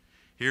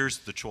 Here's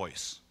the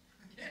choice.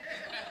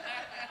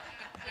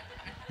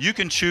 You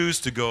can choose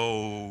to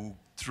go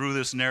through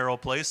this narrow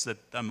place that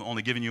I'm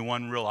only giving you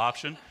one real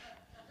option.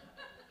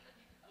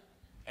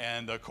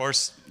 And of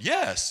course,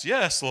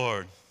 yes,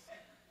 Lord.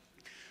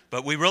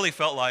 But we really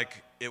felt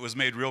like it was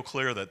made real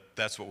clear that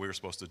that's what we were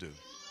supposed to do.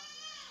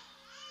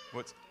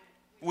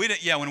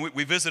 When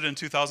we visited in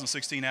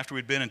 2016, after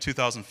we'd been in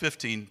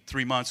 2015,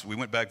 3 months, we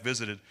went back,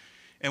 visited.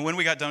 And when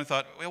we got done, we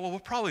thought, well, we'll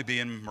probably be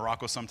in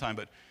Morocco sometime,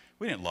 but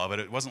we didn't love it.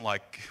 It wasn't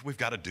like, we've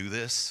got to do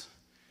this.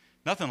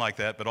 Nothing like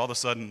that, but all of a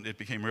sudden, it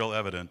became real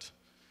evident.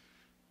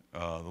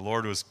 The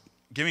Lord was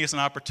giving us an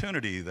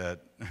opportunity that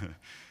it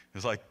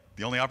was like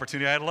the only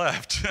opportunity I had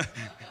left.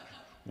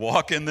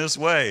 Walk in this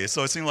way.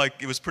 So it seemed like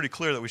it was pretty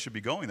clear that we should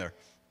be going there.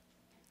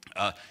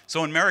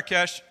 So in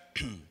Marrakesh,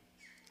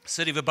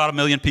 city of about 1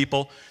 million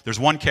people, there's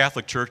one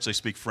Catholic church. They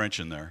speak French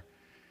in there.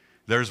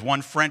 There's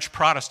one French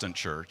Protestant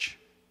church.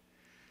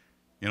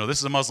 You know, this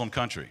is a Muslim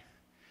country.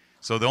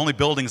 So the only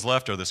buildings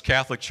left are this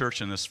Catholic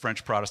church and this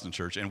French Protestant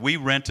church. And we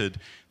rented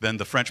then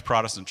the French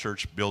Protestant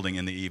church building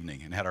in the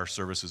evening and had our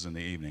services in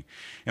the evening.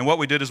 And what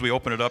we did is we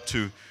opened it up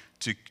to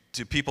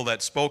people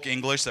that spoke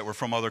English that were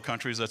from other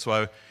countries. That's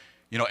why,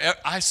 you know,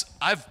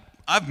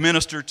 I've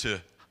ministered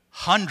to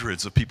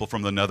hundreds of people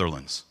from the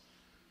Netherlands.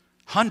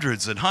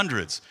 Hundreds and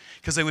hundreds.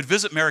 Because they would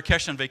visit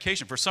Marrakesh on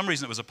vacation. For some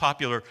reason it was a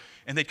popular,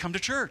 and they'd come to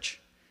church.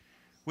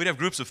 We'd have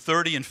groups of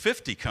 30 and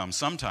 50 come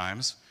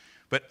sometimes.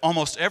 But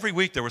almost every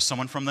week there was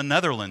someone from the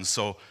Netherlands.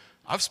 So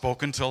I've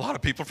spoken to a lot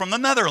of people from the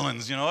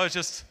Netherlands. You know, it's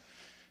just,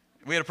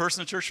 we had a person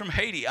in church from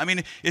Haiti. I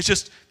mean, it's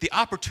just the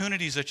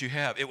opportunities that you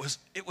have. It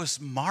was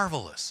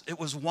marvelous. It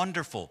was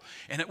wonderful.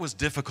 And it was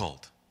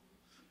difficult.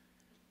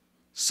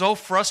 So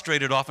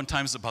frustrated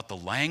oftentimes about the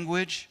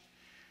language.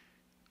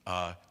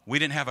 We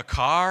didn't have a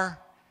car.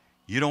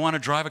 You don't want to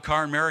drive a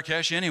car in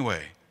Marrakesh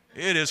anyway.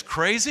 It is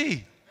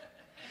crazy.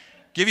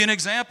 Give you an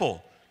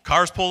example.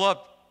 Cars pull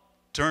up.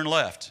 Turn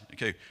left.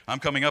 Okay, I'm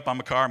coming up, I'm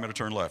a car, I'm going to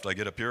turn left. I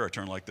get up here, I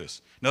turn like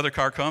this. Another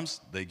car comes,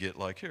 they get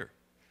like here.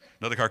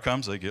 Another car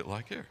comes, they get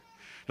like here.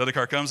 Another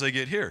car comes, they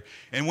get here.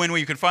 And when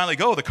you can finally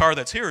go, the car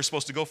that's here is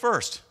supposed to go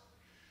first.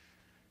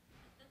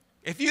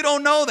 If you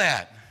don't know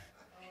that,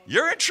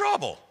 you're in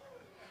trouble.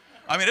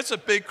 I mean, it's a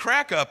big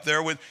crack up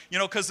there with, you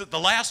know, because the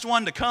last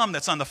one to come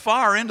that's on the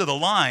far end of the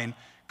line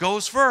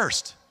goes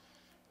first.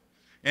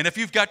 And if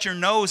you've got your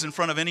nose in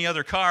front of any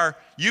other car,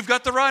 you've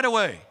got the right of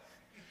way.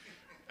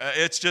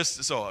 It's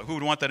just, so who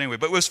would want that anyway?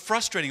 But it was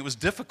frustrating. It was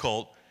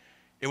difficult.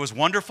 It was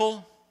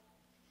wonderful.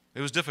 It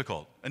was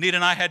difficult. Anita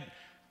and I had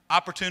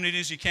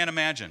opportunities you can't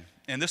imagine.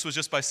 And this was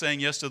just by saying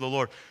yes to the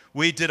Lord.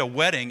 We did a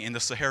wedding in the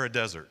Sahara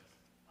Desert.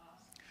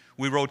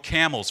 We rode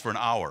camels for an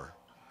hour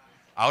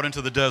out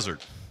into the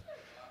desert.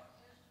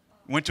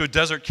 Went to a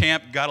desert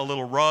camp, got a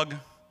little rug.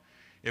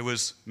 It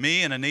was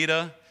me and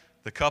Anita,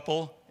 the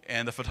couple,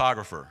 and the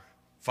photographer.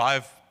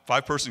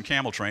 Five-person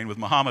camel train with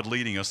Muhammad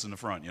leading us in the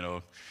front, you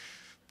know,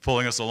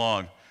 pulling us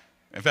along.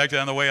 In fact,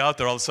 on the way out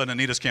there, all of a sudden,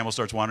 Anita's camel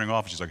starts wandering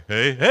off, and she's like,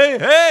 hey, hey,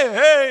 hey,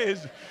 hey.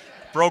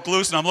 Broke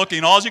loose, and I'm looking,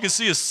 and all you can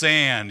see is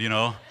sand, you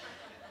know,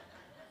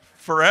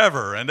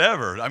 forever and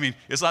ever. I mean,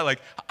 it's not like,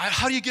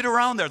 how do you get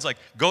around there? It's like,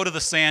 go to the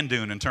sand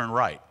dune and turn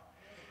right.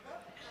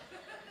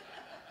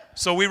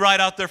 So we ride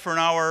out there for an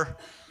hour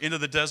into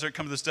the desert,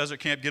 come to this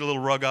desert camp, get a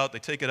little rug out. They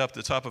take it up to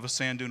the top of a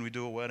sand dune. We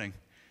do a wedding.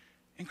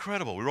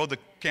 Incredible. We rode the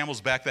camels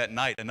back that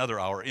night, another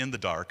hour in the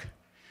dark,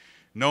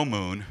 no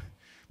moon,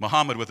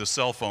 Muhammad with his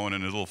cell phone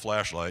and his little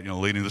flashlight,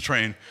 leading the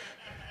train.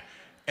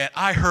 And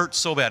I hurt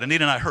so bad.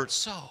 Anita and I hurt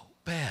so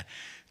bad.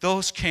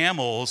 Those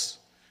camel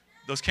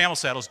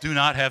saddles do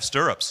not have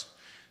stirrups.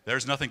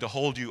 There's nothing to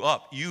hold you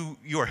up. You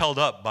are held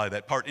up by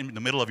that part in the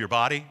middle of your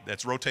body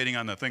that's rotating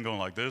on the thing going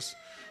like this.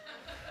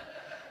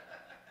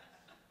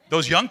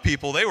 Those young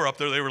people, they were up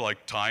there, they were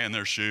like tying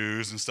their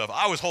shoes and stuff.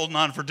 I was holding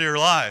on for dear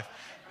life.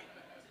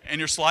 And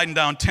you're sliding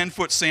down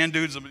 10-foot sand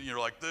dunes, and you're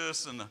like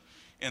this,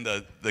 and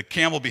the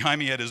camel behind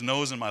me had his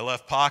nose in my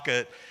left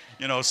pocket,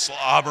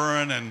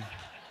 slobbering, and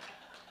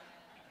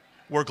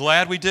we're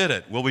glad we did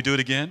it. Will we do it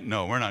again?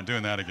 No, we're not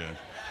doing that again.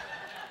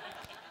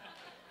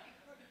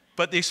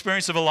 But the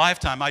experience of a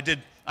lifetime. I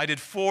did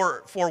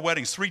four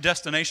weddings, 3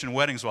 destination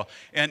weddings.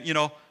 And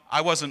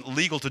I wasn't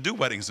legal to do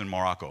weddings in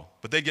Morocco,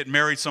 but they'd get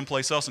married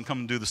someplace else and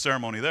come and do the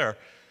ceremony there.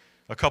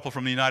 A couple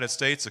from the United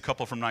States, a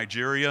couple from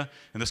Nigeria,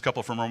 and this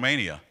couple from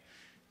Romania.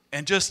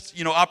 And just,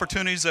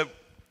 opportunities that,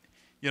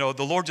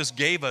 the Lord just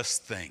gave us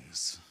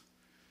things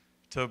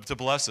to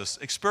bless us.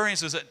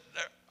 Experiences that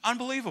are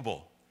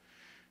unbelievable,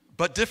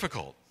 but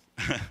difficult.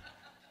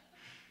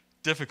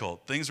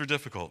 Difficult. Things are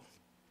difficult.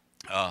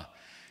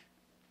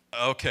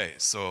 Okay,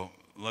 so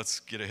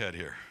let's get ahead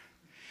here.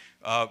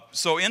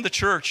 So in the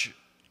church,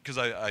 because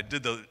I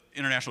did the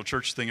international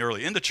church thing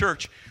early, in the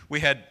church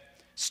we had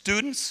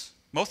students,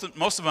 most of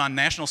them on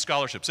national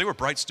scholarships. They were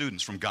bright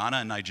students from Ghana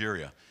and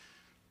Nigeria.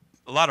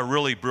 A lot of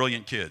really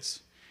brilliant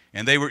kids.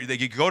 And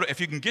if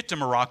you can get to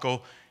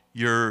Morocco,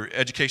 your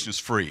education is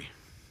free.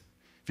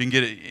 If you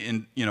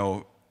can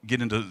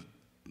get into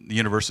the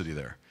university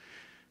there.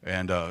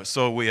 And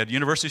so we had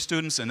university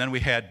students, and then we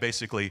had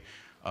basically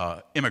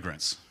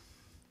immigrants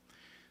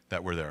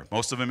that were there,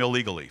 most of them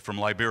illegally, from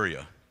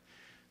Liberia.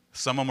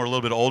 Some of them were a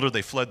little bit older.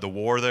 They fled the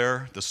war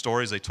there, the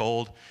stories they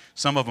told.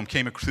 Some of them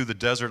came through the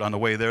desert on the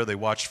way there. They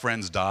watched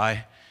friends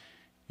die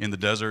in the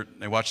desert.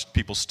 They watched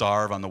people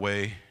starve on the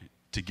way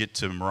to get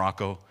to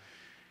Morocco.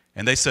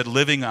 And they said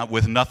living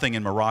with nothing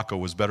in Morocco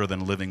was better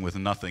than living with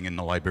nothing in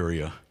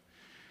Liberia.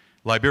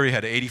 Liberia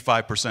had an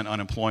 85%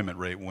 unemployment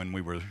rate when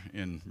we were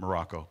in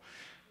Morocco.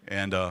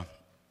 And,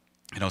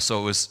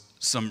 so it was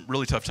some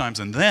really tough times.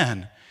 And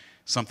then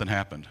something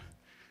happened.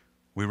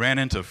 We ran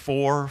into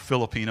 4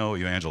 Filipino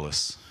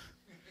evangelists.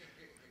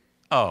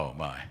 Oh,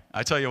 my.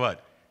 I tell you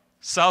what,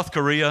 South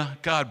Korea,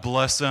 God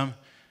bless them.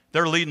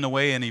 They're leading the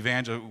way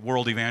in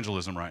world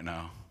evangelism right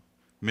now.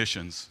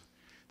 Missions.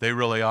 They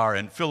really are.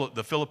 And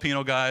the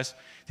Filipino guys,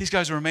 these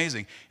guys are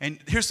amazing. And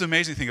here's the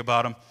amazing thing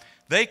about them.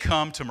 They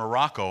come to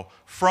Morocco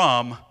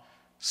from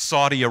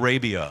Saudi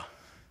Arabia.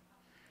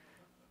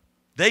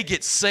 They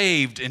get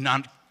saved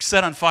and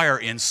set on fire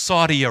in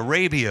Saudi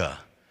Arabia,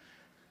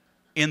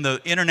 in the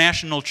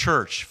international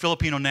church,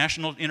 Filipino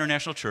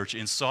International Church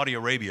in Saudi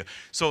Arabia.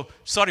 So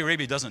Saudi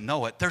Arabia doesn't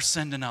know it. They're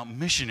sending out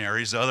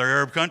missionaries to other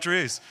Arab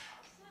countries.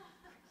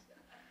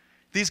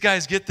 These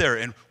guys get there,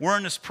 and we're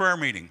in this prayer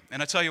meeting.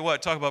 And I tell you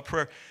what, talk about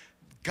prayer.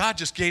 God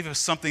just gave us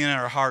something in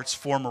our hearts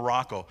for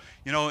Morocco.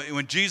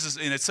 When Jesus,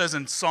 and it says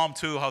in Psalm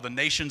 2 how the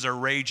nations are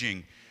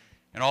raging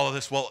and all of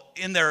this. Well,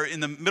 in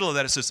the middle of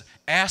that, it says,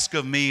 ask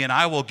of me, and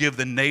I will give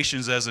the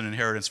nations as an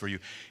inheritance for you.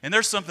 And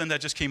there's something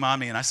that just came on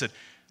me, and I said,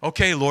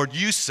 okay, Lord,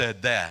 you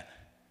said that.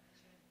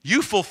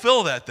 You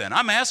fulfill that then.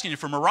 I'm asking you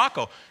for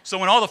Morocco. So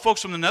when all the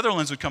folks from the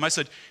Netherlands would come, I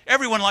said,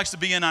 everyone likes to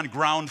be in on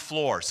ground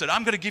floor. I said,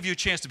 I'm going to give you a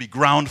chance to be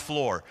ground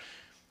floor.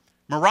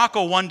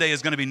 Morocco one day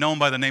is going to be known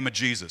by the name of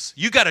Jesus.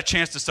 You got a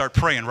chance to start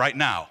praying right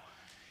now.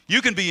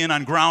 You can be in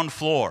on ground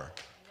floor.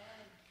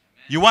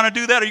 You want to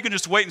do that, or you can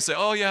just wait and say,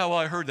 oh, yeah, well,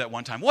 I heard that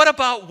one time. What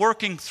about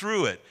working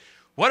through it?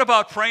 What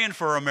about praying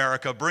for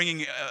America,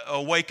 bringing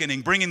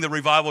awakening, bringing the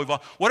revival?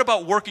 What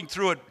about working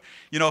through it?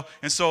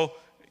 And so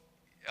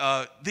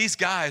these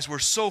guys were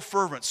so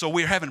fervent. So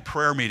we're having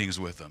prayer meetings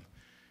with them.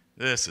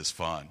 This is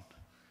fun.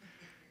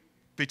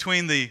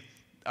 Between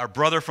our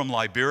brother from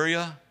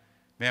Liberia,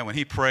 man, when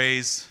he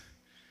prays,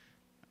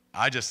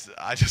 I just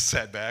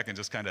sat back and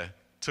just kind of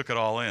took it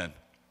all in.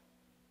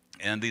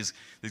 And these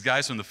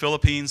guys from the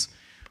Philippines,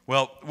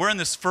 well, we're in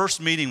this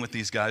first meeting with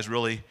these guys,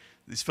 really,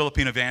 these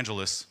Philippine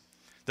evangelists.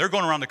 They're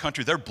going around the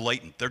country. They're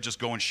blatant. They're just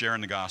going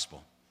sharing the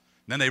gospel.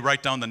 And then they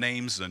write down the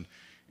names and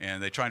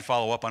they try and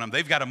follow up on them.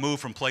 They've got to move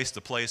from place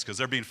to place because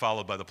they're being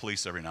followed by the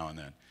police every now and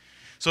then.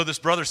 So this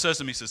brother says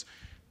to me, he says,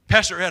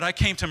 Pastor Ed, I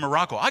came to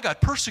Morocco. I got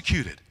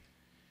persecuted. He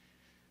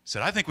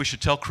said, I think we should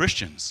tell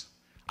Christians.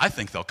 I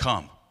think they'll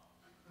come.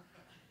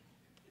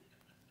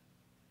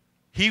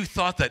 He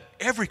thought that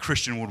every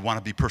Christian would want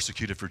to be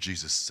persecuted for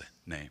Jesus'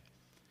 name.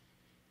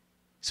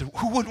 He said,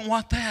 who wouldn't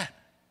want that?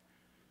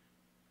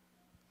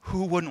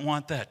 Who wouldn't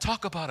want that?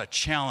 Talk about a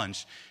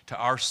challenge to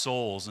our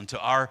souls and to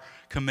our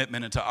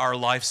commitment and to our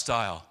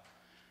lifestyle.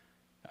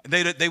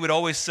 They would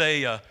always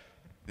say,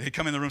 they'd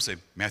come in the room and say,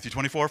 Matthew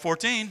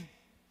 24:14,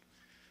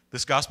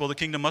 this gospel of the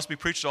kingdom must be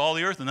preached to all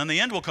the earth, and then the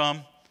end will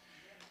come.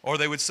 Or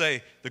they would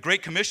say, the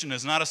Great Commission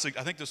is not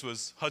I think this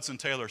was Hudson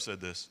Taylor said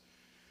this.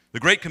 The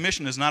Great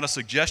Commission is not a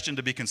suggestion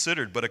to be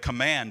considered, but a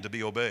command to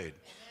be obeyed.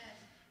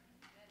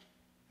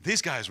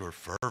 These guys were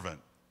fervent.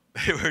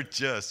 They were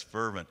just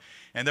fervent.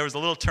 And there was a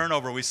little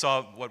turnover. We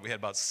saw, we had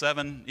about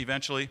 7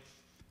 eventually.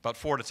 About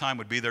 4 at a time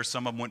would be there.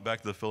 Some of them went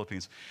back to the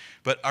Philippines.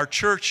 But our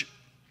church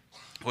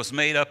was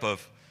made up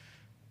of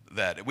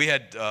that. We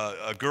had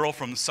a girl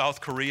from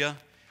South Korea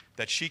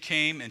that she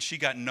came and she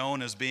got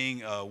known as being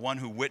one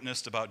who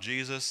witnessed about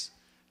Jesus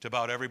to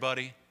about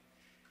everybody.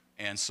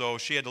 And so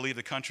she had to leave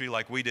the country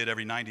like we did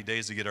every 90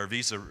 days to get our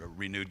visa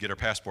renewed, get our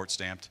passport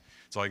stamped.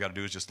 So all you got to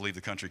do is just leave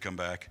the country, come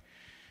back.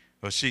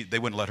 But they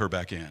wouldn't let her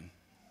back in.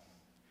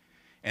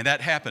 And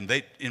that happened.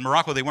 In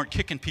Morocco, they weren't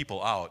kicking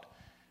people out,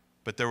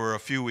 but there were a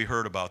few we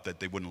heard about that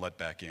they wouldn't let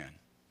back in.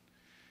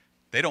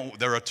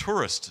 They're a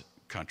tourist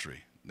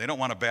country. They don't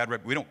want a bad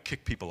rep. We don't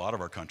kick people out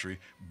of our country,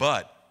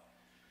 but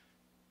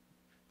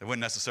they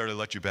wouldn't necessarily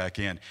let you back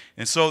in.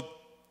 And so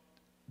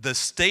the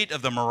state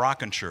of the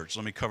Moroccan church,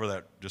 let me cover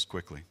that just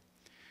quickly.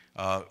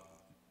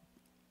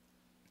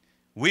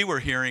 We were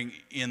hearing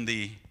in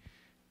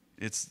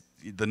it's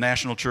the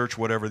national church,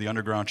 whatever, the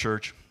underground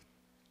church.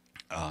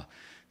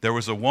 There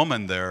was a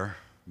woman there,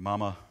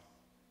 Mama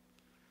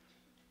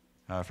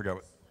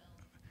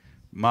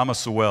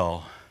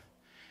Sewell,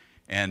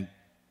 and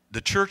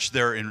the church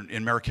there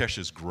in Marrakesh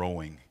is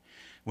growing.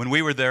 When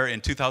we were there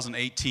in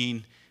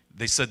 2018,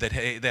 they said that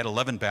they had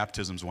 11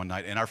 baptisms one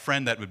night, and our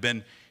friend that had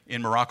been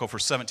in Morocco for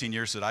 17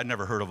 years said, I'd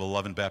never heard of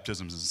 11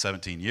 baptisms in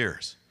 17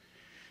 years.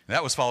 And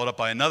that was followed up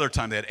by another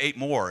time. They had 8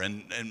 more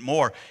and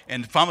more.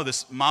 And finally,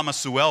 this Mama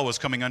Sewell was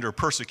coming under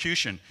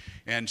persecution,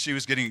 and she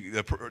was getting,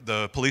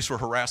 the police were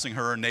harassing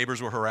her,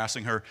 neighbors were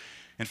harassing her.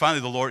 And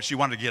finally, she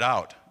wanted to get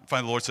out.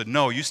 Finally, the Lord said,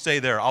 no, you stay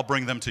there. I'll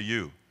bring them to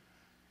you.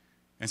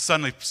 And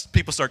suddenly,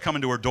 people start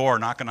coming to her door,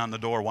 knocking on the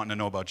door, wanting to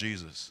know about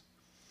Jesus.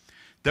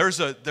 There's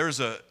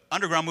a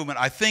underground movement.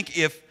 I think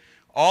if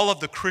all of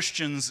the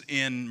Christians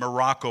in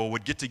Morocco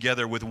would get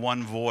together with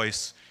one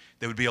voice,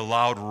 there would be a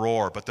loud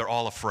roar, but they're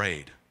all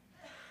afraid.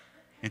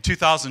 In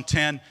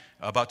 2010,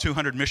 about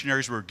 200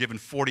 missionaries were given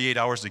 48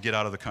 hours to get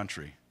out of the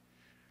country.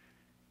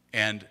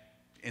 And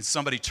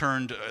somebody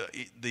turned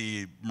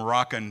the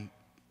Moroccan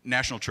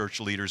national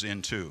church leaders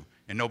in too,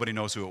 and nobody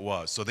knows who it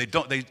was. So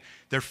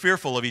they're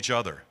fearful of each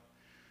other.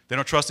 They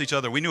don't trust each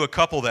other. We knew a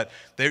couple that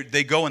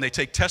they go and they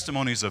take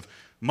testimonies of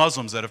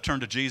Muslims that have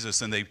turned to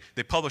Jesus, and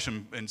they publish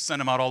them and send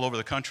them out all over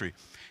the country.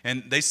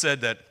 And they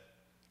said that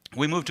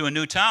we moved to a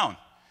new town.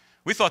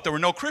 We thought there were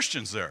no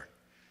Christians there.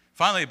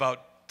 Finally,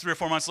 about 3 or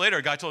 4 months later,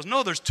 a guy told us,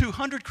 no, there's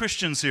 200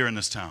 Christians here in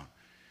this town.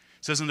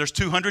 He says, and there's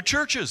 200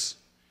 churches,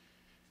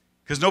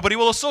 because nobody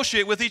will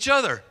associate with each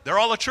other. They're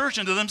all a church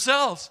unto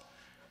themselves.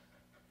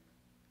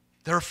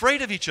 They're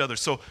afraid of each other.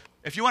 So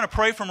if you want to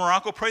pray for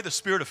Morocco, pray the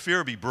spirit of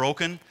fear be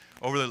broken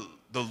over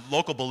the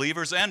local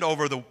believers and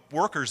over the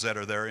workers that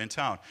are there in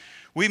town.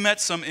 We met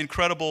some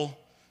incredible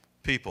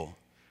people.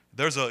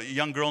 There's a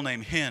young girl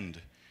named Hind,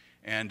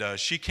 and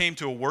she came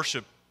to a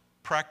worship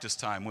practice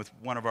time with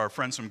one of our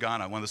friends from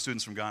Ghana, one of the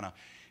students from Ghana.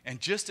 And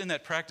just in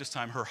that practice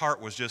time, her heart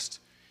was just,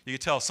 you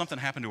could tell something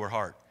happened to her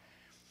heart.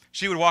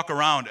 She would walk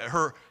around,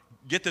 her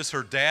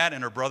dad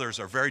and her brothers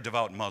are very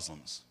devout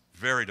Muslims,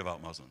 very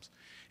devout Muslims.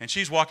 And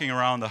she's walking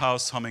around the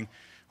house humming,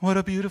 what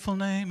a beautiful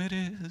name it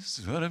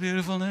is, what a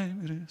beautiful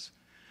name it is.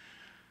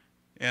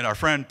 And our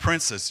friend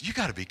Prince says, you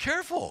got to be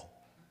careful,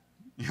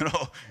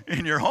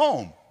 in your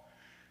home,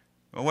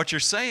 what you're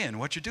saying,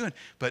 what you're doing.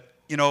 But,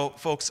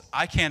 folks,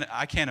 I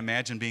can't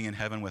imagine being in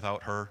heaven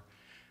without her.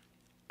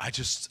 I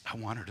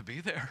want her to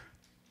be there.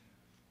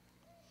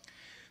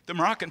 The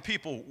Moroccan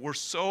people were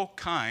so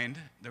kind.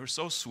 They were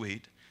so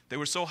sweet. They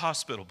were so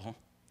hospitable.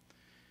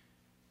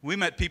 We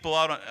met people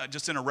out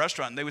just in a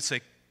restaurant, and they would say,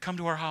 come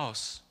to our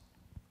house.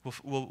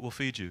 We'll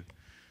feed you.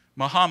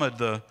 Muhammad,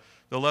 the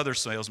leather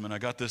salesman, I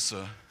got this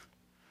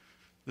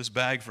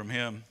bag from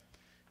him.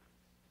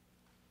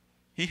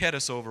 He had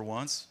us over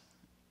once.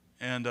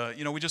 And,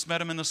 we just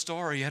met him in the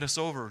store. He had us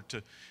over.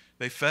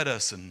 They fed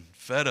us and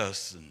fed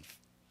us and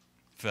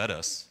fed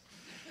us.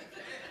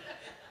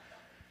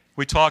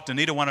 We talked.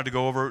 Anita wanted to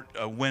go over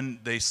when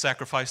they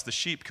sacrificed the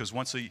sheep, because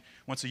once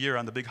a year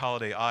on the big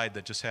holiday Eid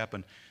that just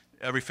happened,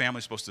 every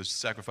family's supposed to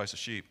sacrifice a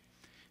sheep.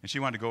 And she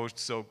wanted to go,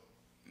 so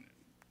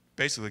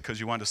basically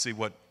because you wanted to see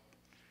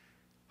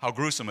how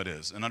gruesome it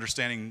is and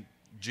understanding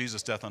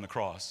Jesus' death on the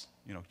cross,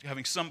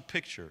 having some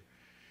picture.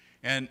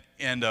 And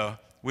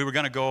we were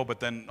going to go, but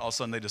then all of a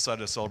sudden they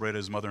decided to celebrate at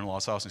his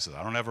mother-in-law's house. And he said,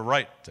 I don't have a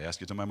right to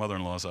ask you to my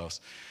mother-in-law's house.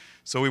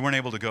 So we weren't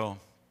able to go.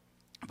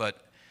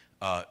 But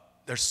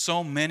there's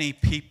so many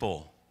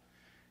people.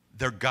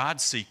 They're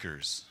God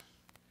seekers.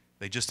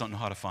 They just don't know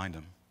how to find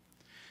them.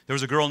 There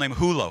was a girl named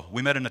Hula.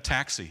 We met in a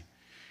taxi.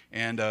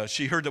 And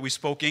she heard that we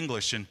spoke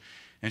English, and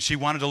she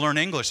wanted to learn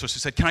English. So she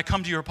said, can I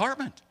come to your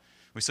apartment?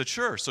 We said,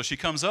 sure. So she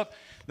comes up.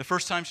 The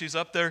first time she's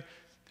up there,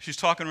 she's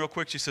talking real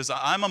quick. She says,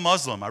 I'm a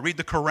Muslim. I read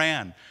the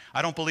Quran.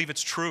 I don't believe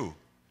it's true.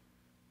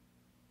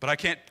 But I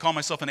can't call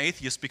myself an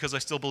atheist because I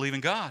still believe in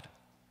God.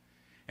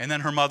 And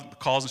then her mother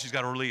calls and she's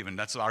got to leave, and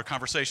that's our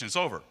conversation. It's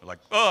over. We're like,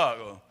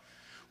 oh.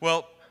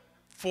 Well,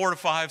 4 to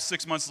 5,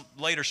 6 months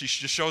later, she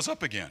just shows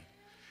up again.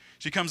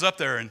 She comes up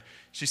there and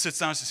she sits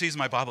down and she sees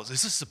my Bible. Is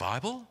this the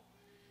Bible?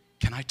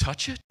 can I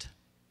touch it?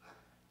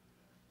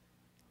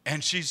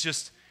 And she's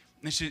just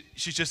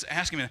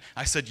asking me.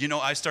 I said,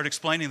 I started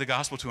explaining the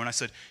gospel to her, and I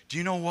said, do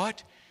you know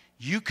what?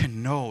 You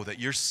can know that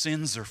your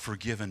sins are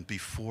forgiven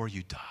before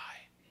you die.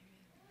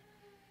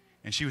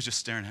 And she was just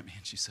staring at me,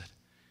 and she said,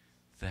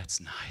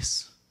 that's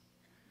nice.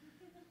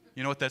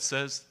 You know what that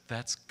says?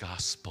 That's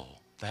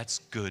gospel. That's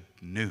good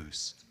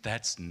news.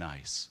 That's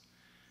nice.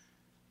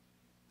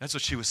 That's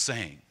what she was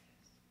saying.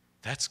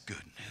 That's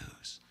good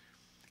news.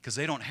 Because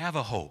they don't have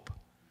a hope.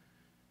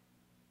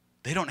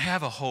 They don't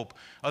have a hope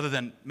other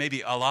than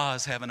maybe Allah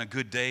is having a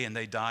good day and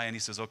they die and he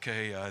says,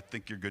 okay, I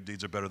think your good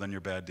deeds are better than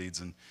your bad deeds,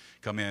 and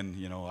come in,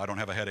 I don't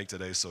have a headache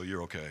today, so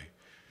you're okay.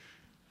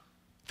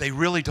 They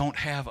really don't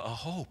have a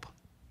hope.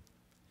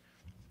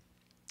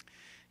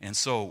 And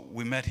so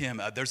we met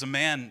him. There's a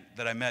man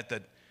that I met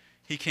that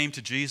he came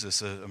to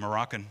Jesus, a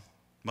Moroccan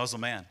Muslim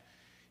man.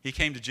 He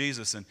came to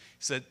Jesus and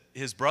said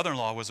his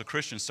brother-in-law was a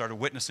Christian, started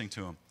witnessing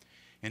to him.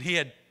 And he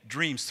had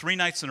dreams 3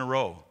 nights in a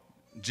row.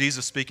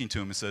 Jesus speaking to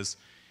him and says,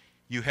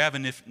 you have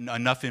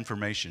enough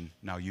information,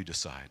 now you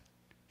decide.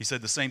 He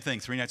said the same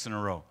thing 3 nights in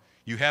a row.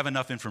 You have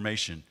enough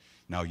information,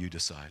 now you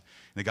decide.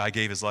 And the guy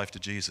gave his life to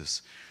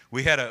Jesus.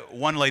 We had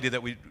one lady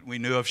that we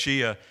knew of,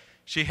 she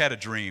had a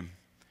dream.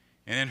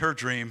 And in her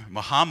dream,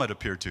 Muhammad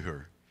appeared to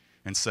her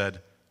and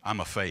said, I'm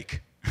a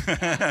fake.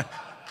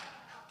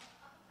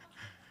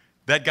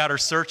 That got her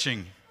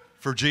searching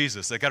for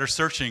Jesus. That got her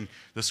searching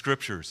the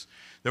scriptures.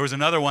 There was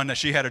another one that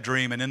she had a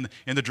dream, and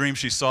in the dream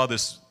she saw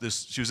this.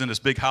 She was in this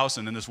big house,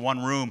 and in this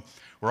one room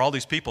were all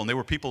these people, and they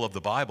were people of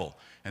the Bible,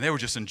 and they were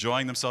just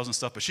enjoying themselves and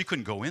stuff, but she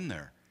couldn't go in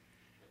there.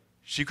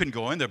 She couldn't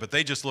go in there, but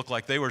they just looked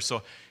like they were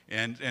so,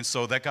 and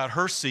so that got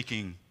her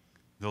seeking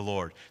the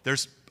Lord.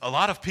 There's a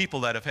lot of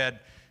people that have had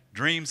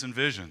dreams and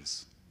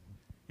visions.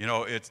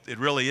 It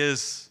really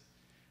is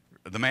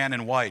the man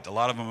in white. A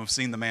lot of them have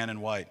seen the man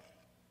in white.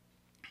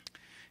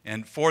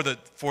 And for the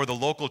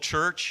local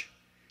church,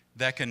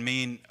 that can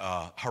mean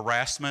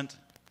harassment.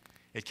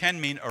 It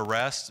can mean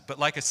arrest. But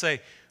like I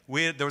say,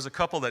 there was a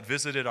couple that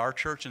visited our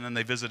church, and then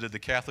they visited the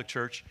Catholic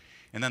church,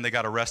 and then they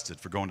got arrested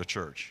for going to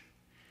church.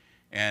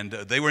 And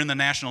they were in the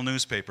national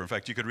newspaper. In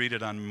fact, you could read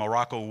it on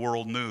Morocco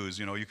World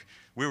News.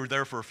 We were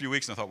there for a few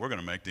weeks, and I thought, we're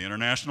going to make the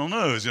international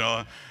news,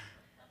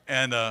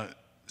 And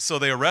so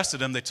they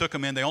arrested him. They took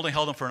him in. They only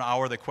held him for an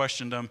hour. They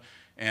questioned him,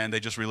 and they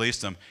just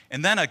released him.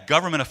 And then a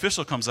government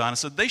official comes on and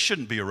said, they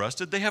shouldn't be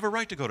arrested. They have a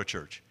right to go to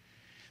church.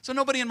 So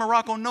nobody in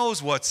Morocco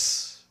knows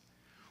what's.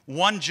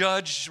 One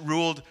judge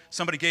ruled,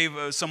 somebody gave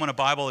someone a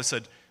Bible. They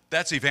said,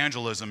 that's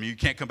evangelism. You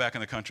can't come back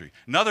in the country.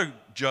 Another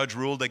judge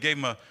ruled, they gave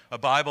him a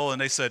Bible, and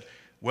they said,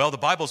 well, the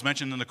Bible's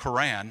mentioned in the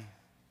Quran,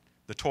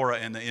 the Torah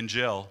and the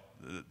Injil.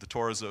 The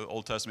Torah is the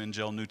Old Testament,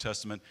 Injil, New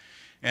Testament.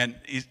 And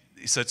he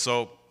said,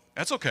 so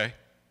that's okay.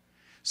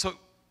 So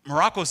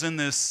Morocco's in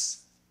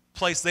this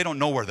place, they don't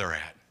know where they're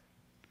at.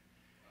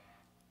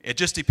 It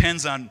just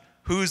depends on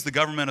who's the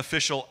government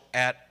official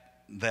at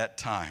that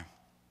time.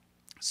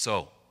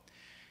 So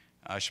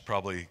I should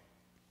probably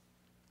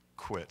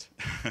quit.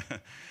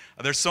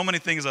 There's so many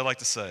things I'd like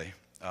to say.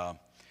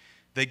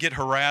 They get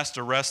harassed,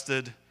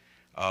 arrested.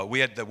 We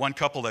had the one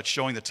couple that's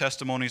showing the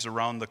testimonies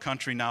around the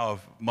country now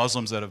of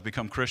Muslims that have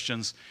become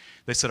Christians.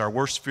 They said our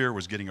worst fear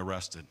was getting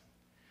arrested.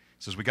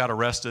 He says we got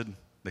arrested.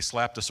 They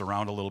slapped us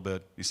around a little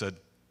bit. He said,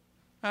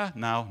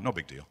 no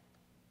big deal.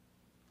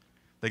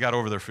 They got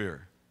over their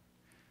fear.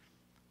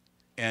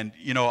 And,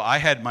 I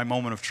had my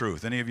moment of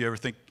truth. Any of you ever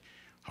think,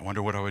 I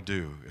wonder what I would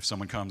do if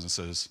someone comes and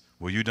says,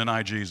 will you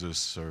deny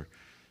Jesus? Or,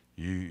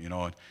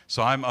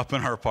 So I'm up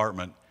in our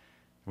apartment.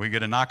 We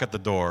get a knock at the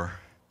door.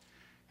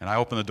 And I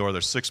open the door.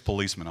 There's 6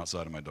 policemen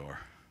outside of my door.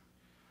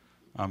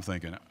 I'm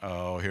thinking,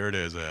 oh, here it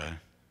is, Ed.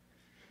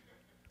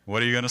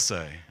 What are you going to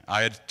say?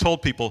 I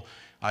told people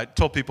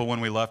when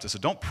we left, I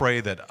said, don't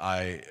pray that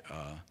I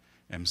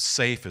am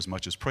safe as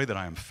much as pray that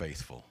I am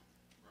faithful.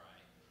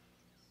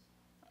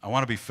 I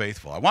want to be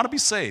faithful. I want to be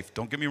safe.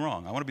 Don't get me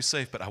wrong. I want to be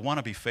safe, but I want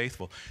to be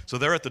faithful. So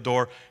they're at the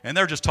door, and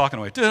they're just talking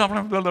away. And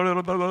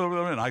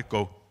I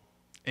go,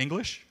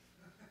 English?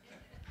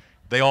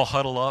 They all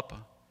huddle up,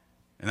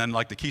 and then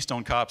like the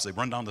Keystone Cops, they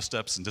run down the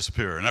steps and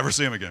disappear and never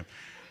see them again.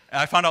 And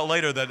I found out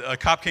later that a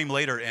cop came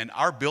later, and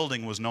our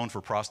building was known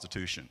for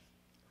prostitution.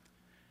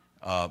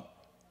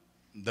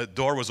 The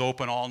door was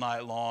open all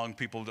night long.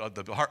 People,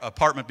 the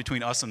apartment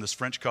between us and this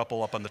French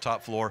couple up on the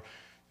top floor,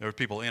 there were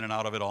people in and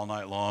out of it all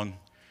night long.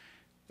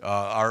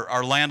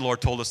 Our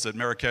landlord told us that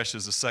Marrakesh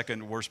is the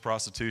second worst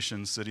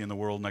prostitution city in the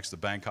world next to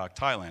Bangkok,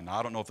 Thailand. Now,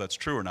 I don't know if that's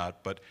true or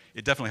not, but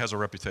it definitely has a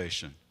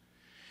reputation.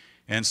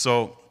 And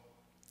so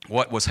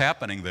what was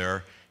happening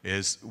there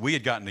is we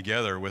had gotten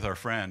together with our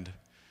friend.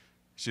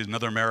 She's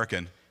another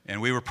American, and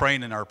we were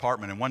praying in our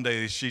apartment, and one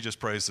day she just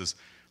prays, says,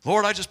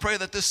 Lord, I just pray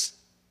that this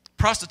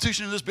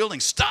prostitution in this building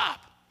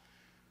stop.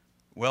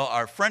 Well,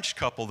 our French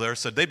couple there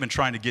said they've been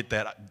trying to get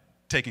that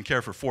taken care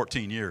of for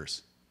 14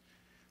 years.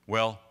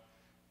 Well,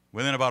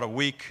 within about a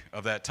week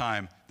of that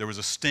time, there was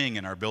a sting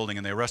in our building,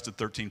 and they arrested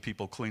 13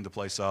 people, cleaned the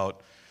place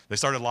out. They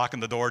started locking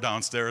the door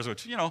downstairs,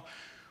 which,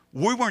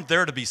 we weren't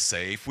there to be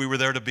safe. We were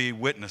there to be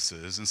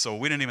witnesses. And so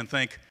we didn't even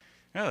think,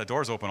 yeah, the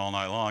door's open all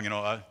night long.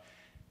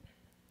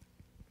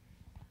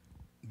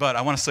 But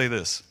I want to say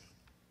this.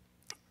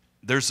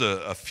 There's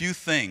a few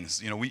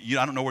things. I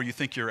don't know where you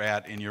think you're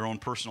at in your own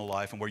personal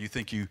life and where you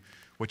think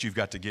what you've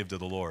got to give to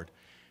the Lord.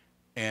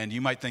 And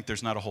you might think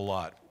there's not a whole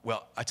lot.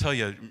 Well, I tell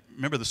you,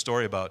 remember the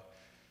story about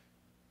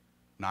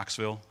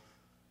Knoxville?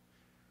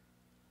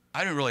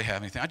 I didn't really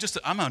have anything.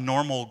 I'm a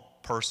normal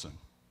person.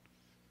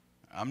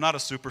 I'm not a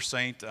super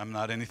saint. I'm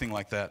not anything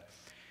like that.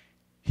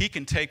 He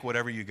can take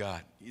whatever you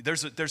got.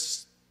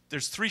 There's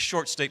 3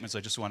 short statements I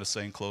just want to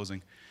say in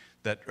closing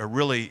that are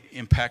really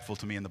impactful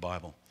to me in the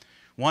Bible.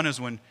 One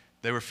is when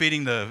they were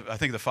feeding the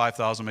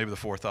 5,000, maybe the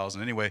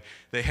 4,000. Anyway,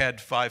 they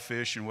had 5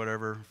 fish and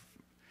whatever.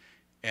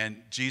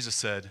 And Jesus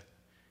said,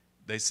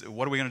 they said,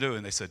 what are we going to do?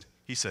 And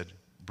he said,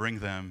 bring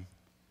them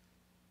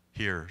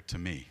here to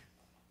me.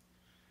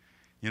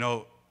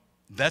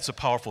 That's a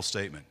powerful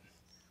statement.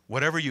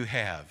 Whatever you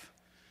have,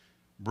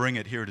 bring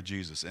it here to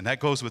Jesus. And that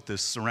goes with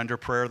this surrender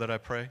prayer that I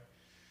pray.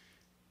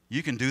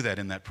 You can do that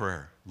in that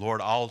prayer.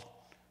 Lord, I'll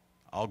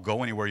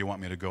go anywhere you want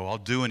me to go. I'll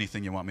do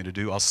anything you want me to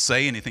do. I'll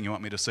say anything you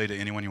want me to say to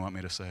anyone you want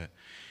me to say it.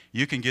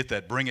 You can get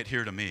that. Bring it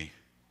here to me.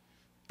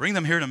 Bring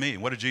them here to me.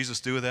 And what did Jesus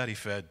do with that? He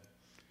fed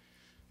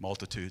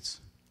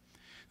multitudes.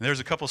 And there's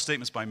a couple of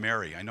statements by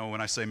Mary. I know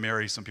when I say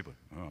Mary, some people,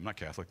 oh, I'm not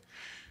Catholic.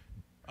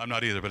 I'm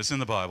not either, but it's in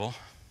the Bible.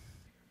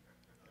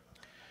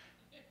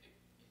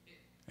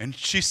 And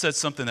she said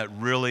something that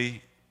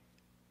really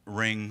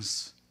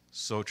rings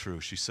so true.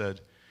 She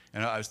said,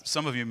 and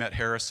some of you met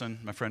Harrison,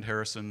 my friend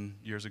Harrison,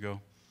 years ago.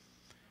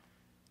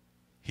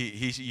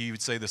 He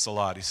would say this a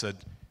lot. He said,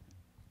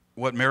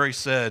 what Mary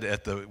said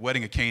at the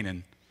wedding of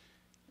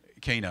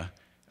Cana,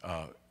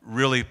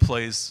 really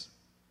plays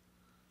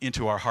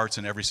into our hearts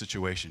in every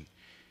situation.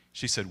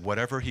 She said,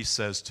 whatever he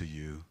says to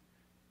you,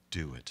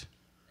 do it.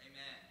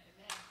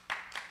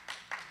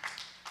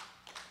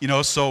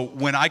 Amen. So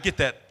when I get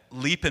that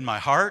leap in my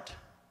heart,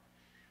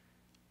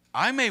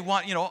 I may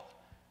want,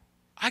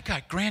 I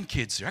got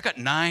grandkids here. I got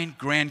 9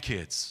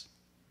 grandkids.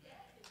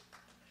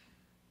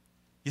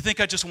 You think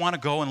I just want to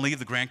go and leave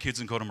the grandkids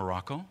and go to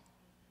Morocco?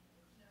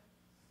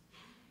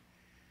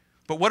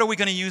 But what are we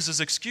going to use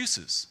as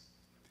excuses?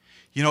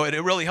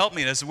 It really helped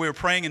me. As we were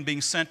praying and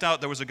being sent out,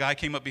 there was a guy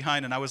came up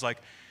behind, and I was like,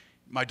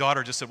 my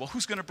daughter just said, well,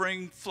 who's going to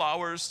bring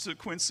flowers to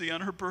Quincy on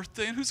her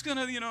birthday? And who's going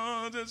to,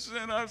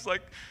 and I was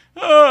like,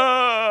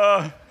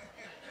 ah.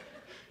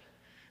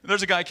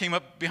 There's a guy came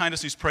up behind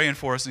us, he's praying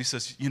for us, and he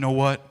says, you know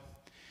what,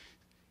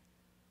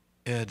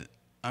 Ed,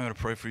 I'm going to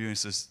pray for you. And he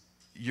says,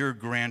 your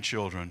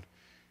grandchildren,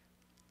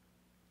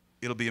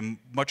 it'll be a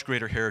much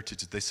greater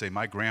heritage if they say,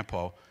 my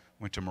grandpa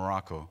went to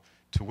Morocco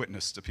to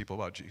witness to people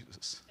about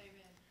Jesus. Amen.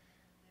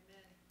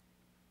 Amen.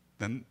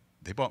 Then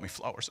they bought me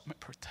flowers on my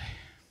birthday.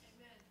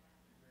 Amen.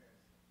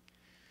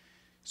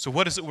 So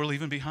what is it we're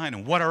leaving behind,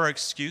 and what are our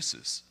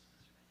excuses?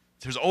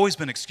 There's always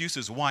been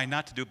excuses why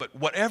not to do it, but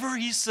whatever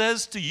he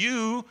says to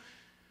you,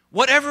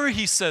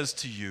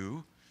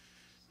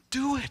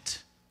 do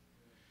it.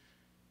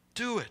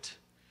 Do it.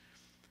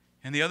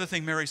 And the other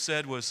thing Mary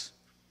said was,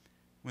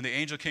 when the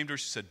angel came to her,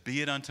 she said,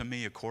 be it unto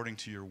me according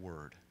to your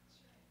word.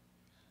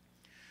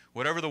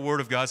 Whatever the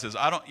word of God says.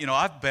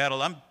 I've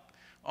battled. I'm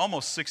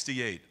almost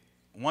 68.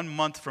 1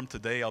 month from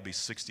today, I'll be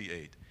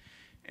 68.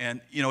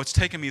 And, it's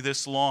taken me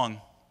this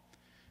long,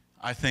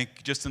 I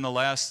think, just in the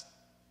last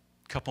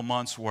couple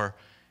months where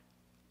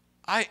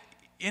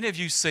any of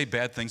you say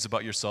bad things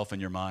about yourself in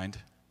your mind?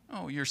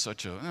 Oh, you're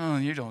such a,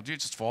 you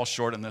just fall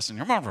short in this. And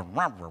you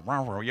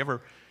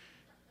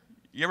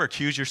ever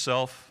accuse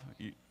yourself?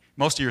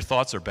 Most of your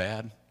thoughts are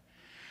bad.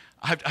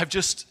 I've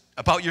just,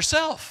 about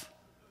yourself.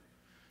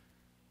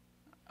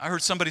 I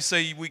heard somebody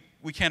say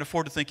we can't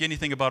afford to think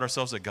anything about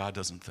ourselves that God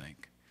doesn't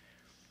think.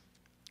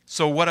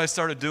 So what I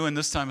started doing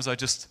this time is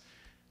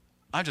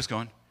I'm just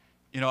going,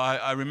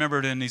 I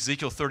remembered in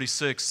Ezekiel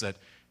 36 that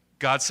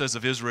God says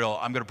of Israel,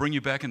 I'm going to bring you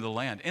back into the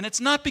land. And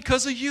it's not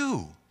because of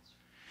you.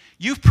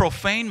 You've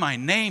profaned my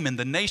name in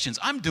the nations.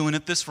 I'm doing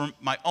this for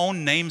my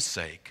own name's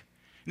sake.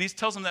 And he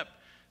tells them that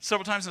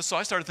several times. And so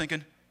I started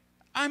thinking,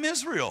 I'm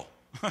Israel.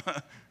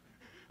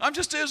 I'm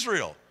just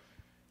Israel.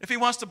 If he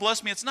wants to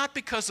bless me, it's not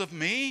because of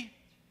me.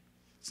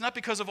 It's not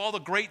because of all the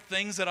great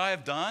things that I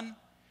have done.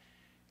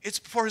 It's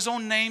for his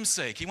own name's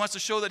sake. He wants to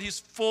show that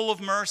he's full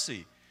of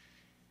mercy.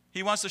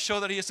 He wants to show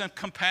that he has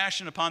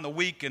compassion upon the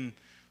weak and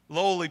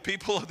lowly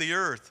people of the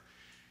earth.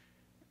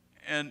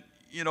 And,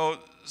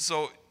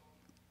 so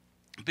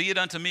be it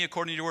unto me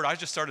according to your word. I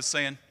just started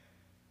saying,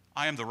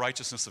 I am the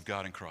righteousness of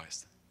God in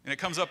Christ. And it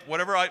comes up,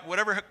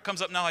 whatever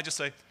comes up now, I just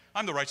say,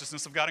 I'm the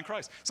righteousness of God in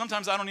Christ.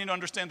 Sometimes I don't even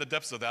understand the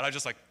depths of that. I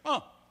just like,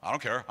 I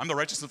don't care. I'm the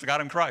righteousness of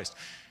God in Christ.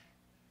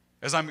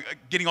 As I'm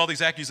getting all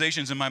these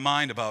accusations in my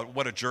mind about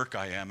what a jerk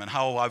I am and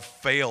how I've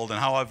failed and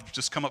how I've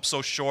just come up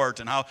so short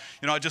and how,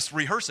 I just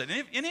rehearse it.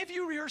 Any of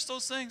you rehearse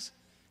those things?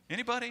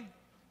 Anybody?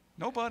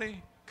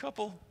 Nobody?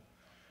 Couple?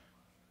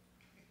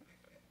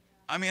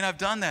 I mean, I've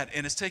done that,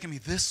 and it's taken me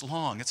this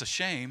long. It's a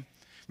shame.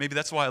 Maybe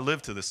that's why I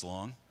lived to this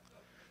long.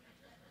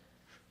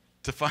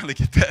 to finally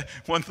get that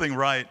one thing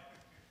right.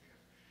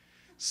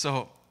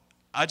 So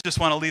I just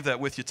want to leave that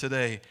with you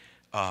today.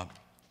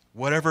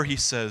 Whatever he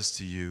says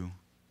to you,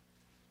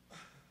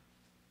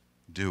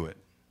 do it.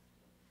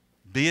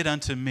 Be it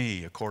unto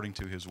me according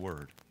to his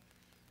word.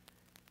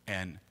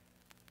 And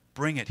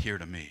bring it here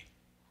to me.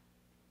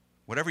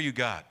 Whatever you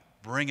got,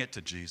 bring it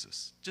to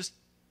Jesus. Just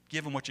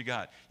give him what you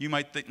got. You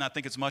might not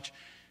think it's much.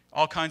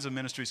 All kinds of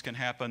ministries can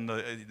happen.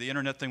 The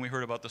internet thing we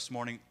heard about this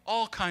morning,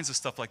 all kinds of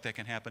stuff like that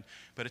can happen.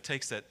 But it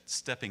takes that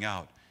stepping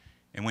out.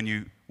 And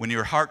when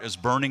your heart is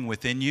burning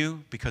within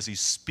you because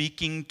he's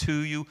speaking to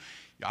you,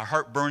 our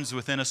heart burns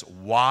within us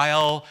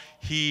while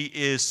he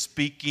is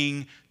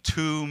speaking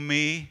to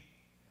me.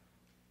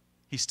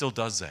 He still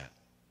does that.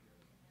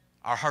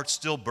 Our hearts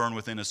still burn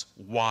within us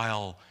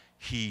while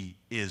he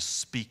is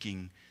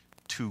speaking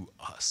to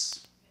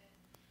us.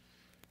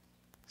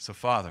 So,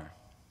 Father,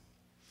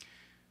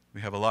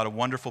 we have a lot of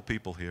wonderful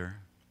people here.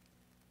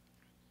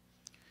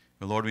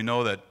 But, Lord, we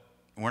know that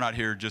we're not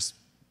here just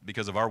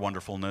because of our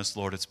wonderfulness,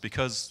 Lord. It's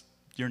because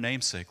your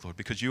name's sake, Lord,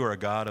 because you are a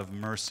God of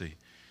mercy.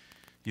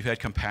 You've had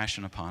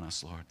compassion upon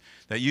us, Lord,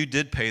 that you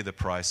did pay the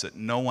price that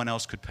no one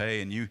else could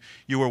pay, and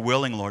you were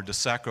willing, Lord, to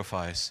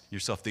sacrifice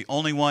yourself, the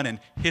only one in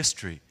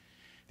history,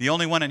 the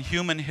only one in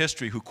human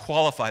history who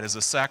qualified as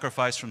a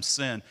sacrifice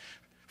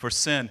for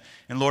sin.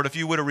 And Lord, if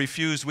you would have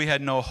refused, we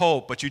had no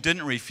hope, but you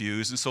didn't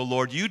refuse. And so,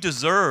 Lord, you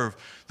deserve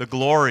the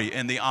glory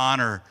and the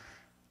honor.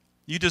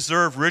 You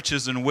deserve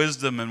riches and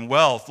wisdom and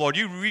wealth. Lord,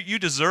 you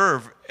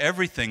deserve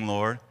everything,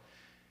 Lord.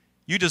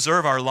 You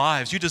deserve our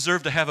lives. You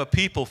deserve to have a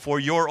people for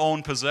your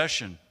own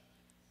possession,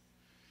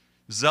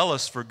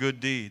 zealous for good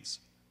deeds.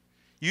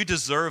 You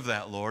deserve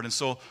that, Lord. And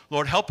so,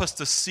 Lord, help us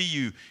to see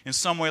you in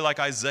some way like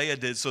Isaiah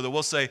did so that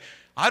we'll say,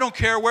 I don't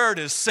care where it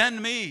is,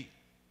 send me.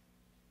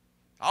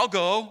 I'll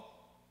go.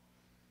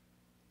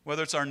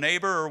 Whether it's our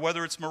neighbor or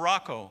whether it's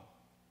Morocco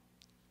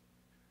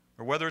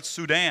or whether it's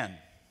Sudan,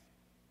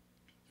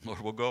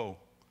 Lord, we'll go.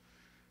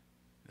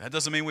 That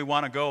doesn't mean we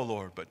want to go,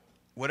 Lord, but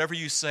whatever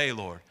you say,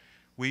 Lord,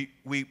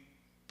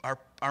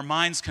 our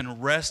minds can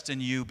rest in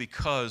you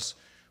because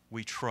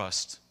we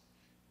trust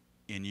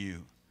in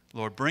you.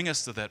 Lord, bring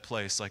us to that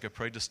place, like I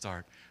prayed to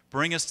start.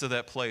 Bring us to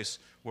that place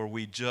where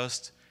we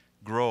just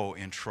grow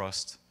in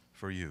trust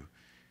for you.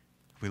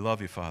 We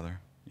love you,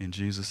 Father. In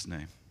Jesus'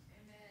 name,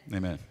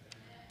 amen.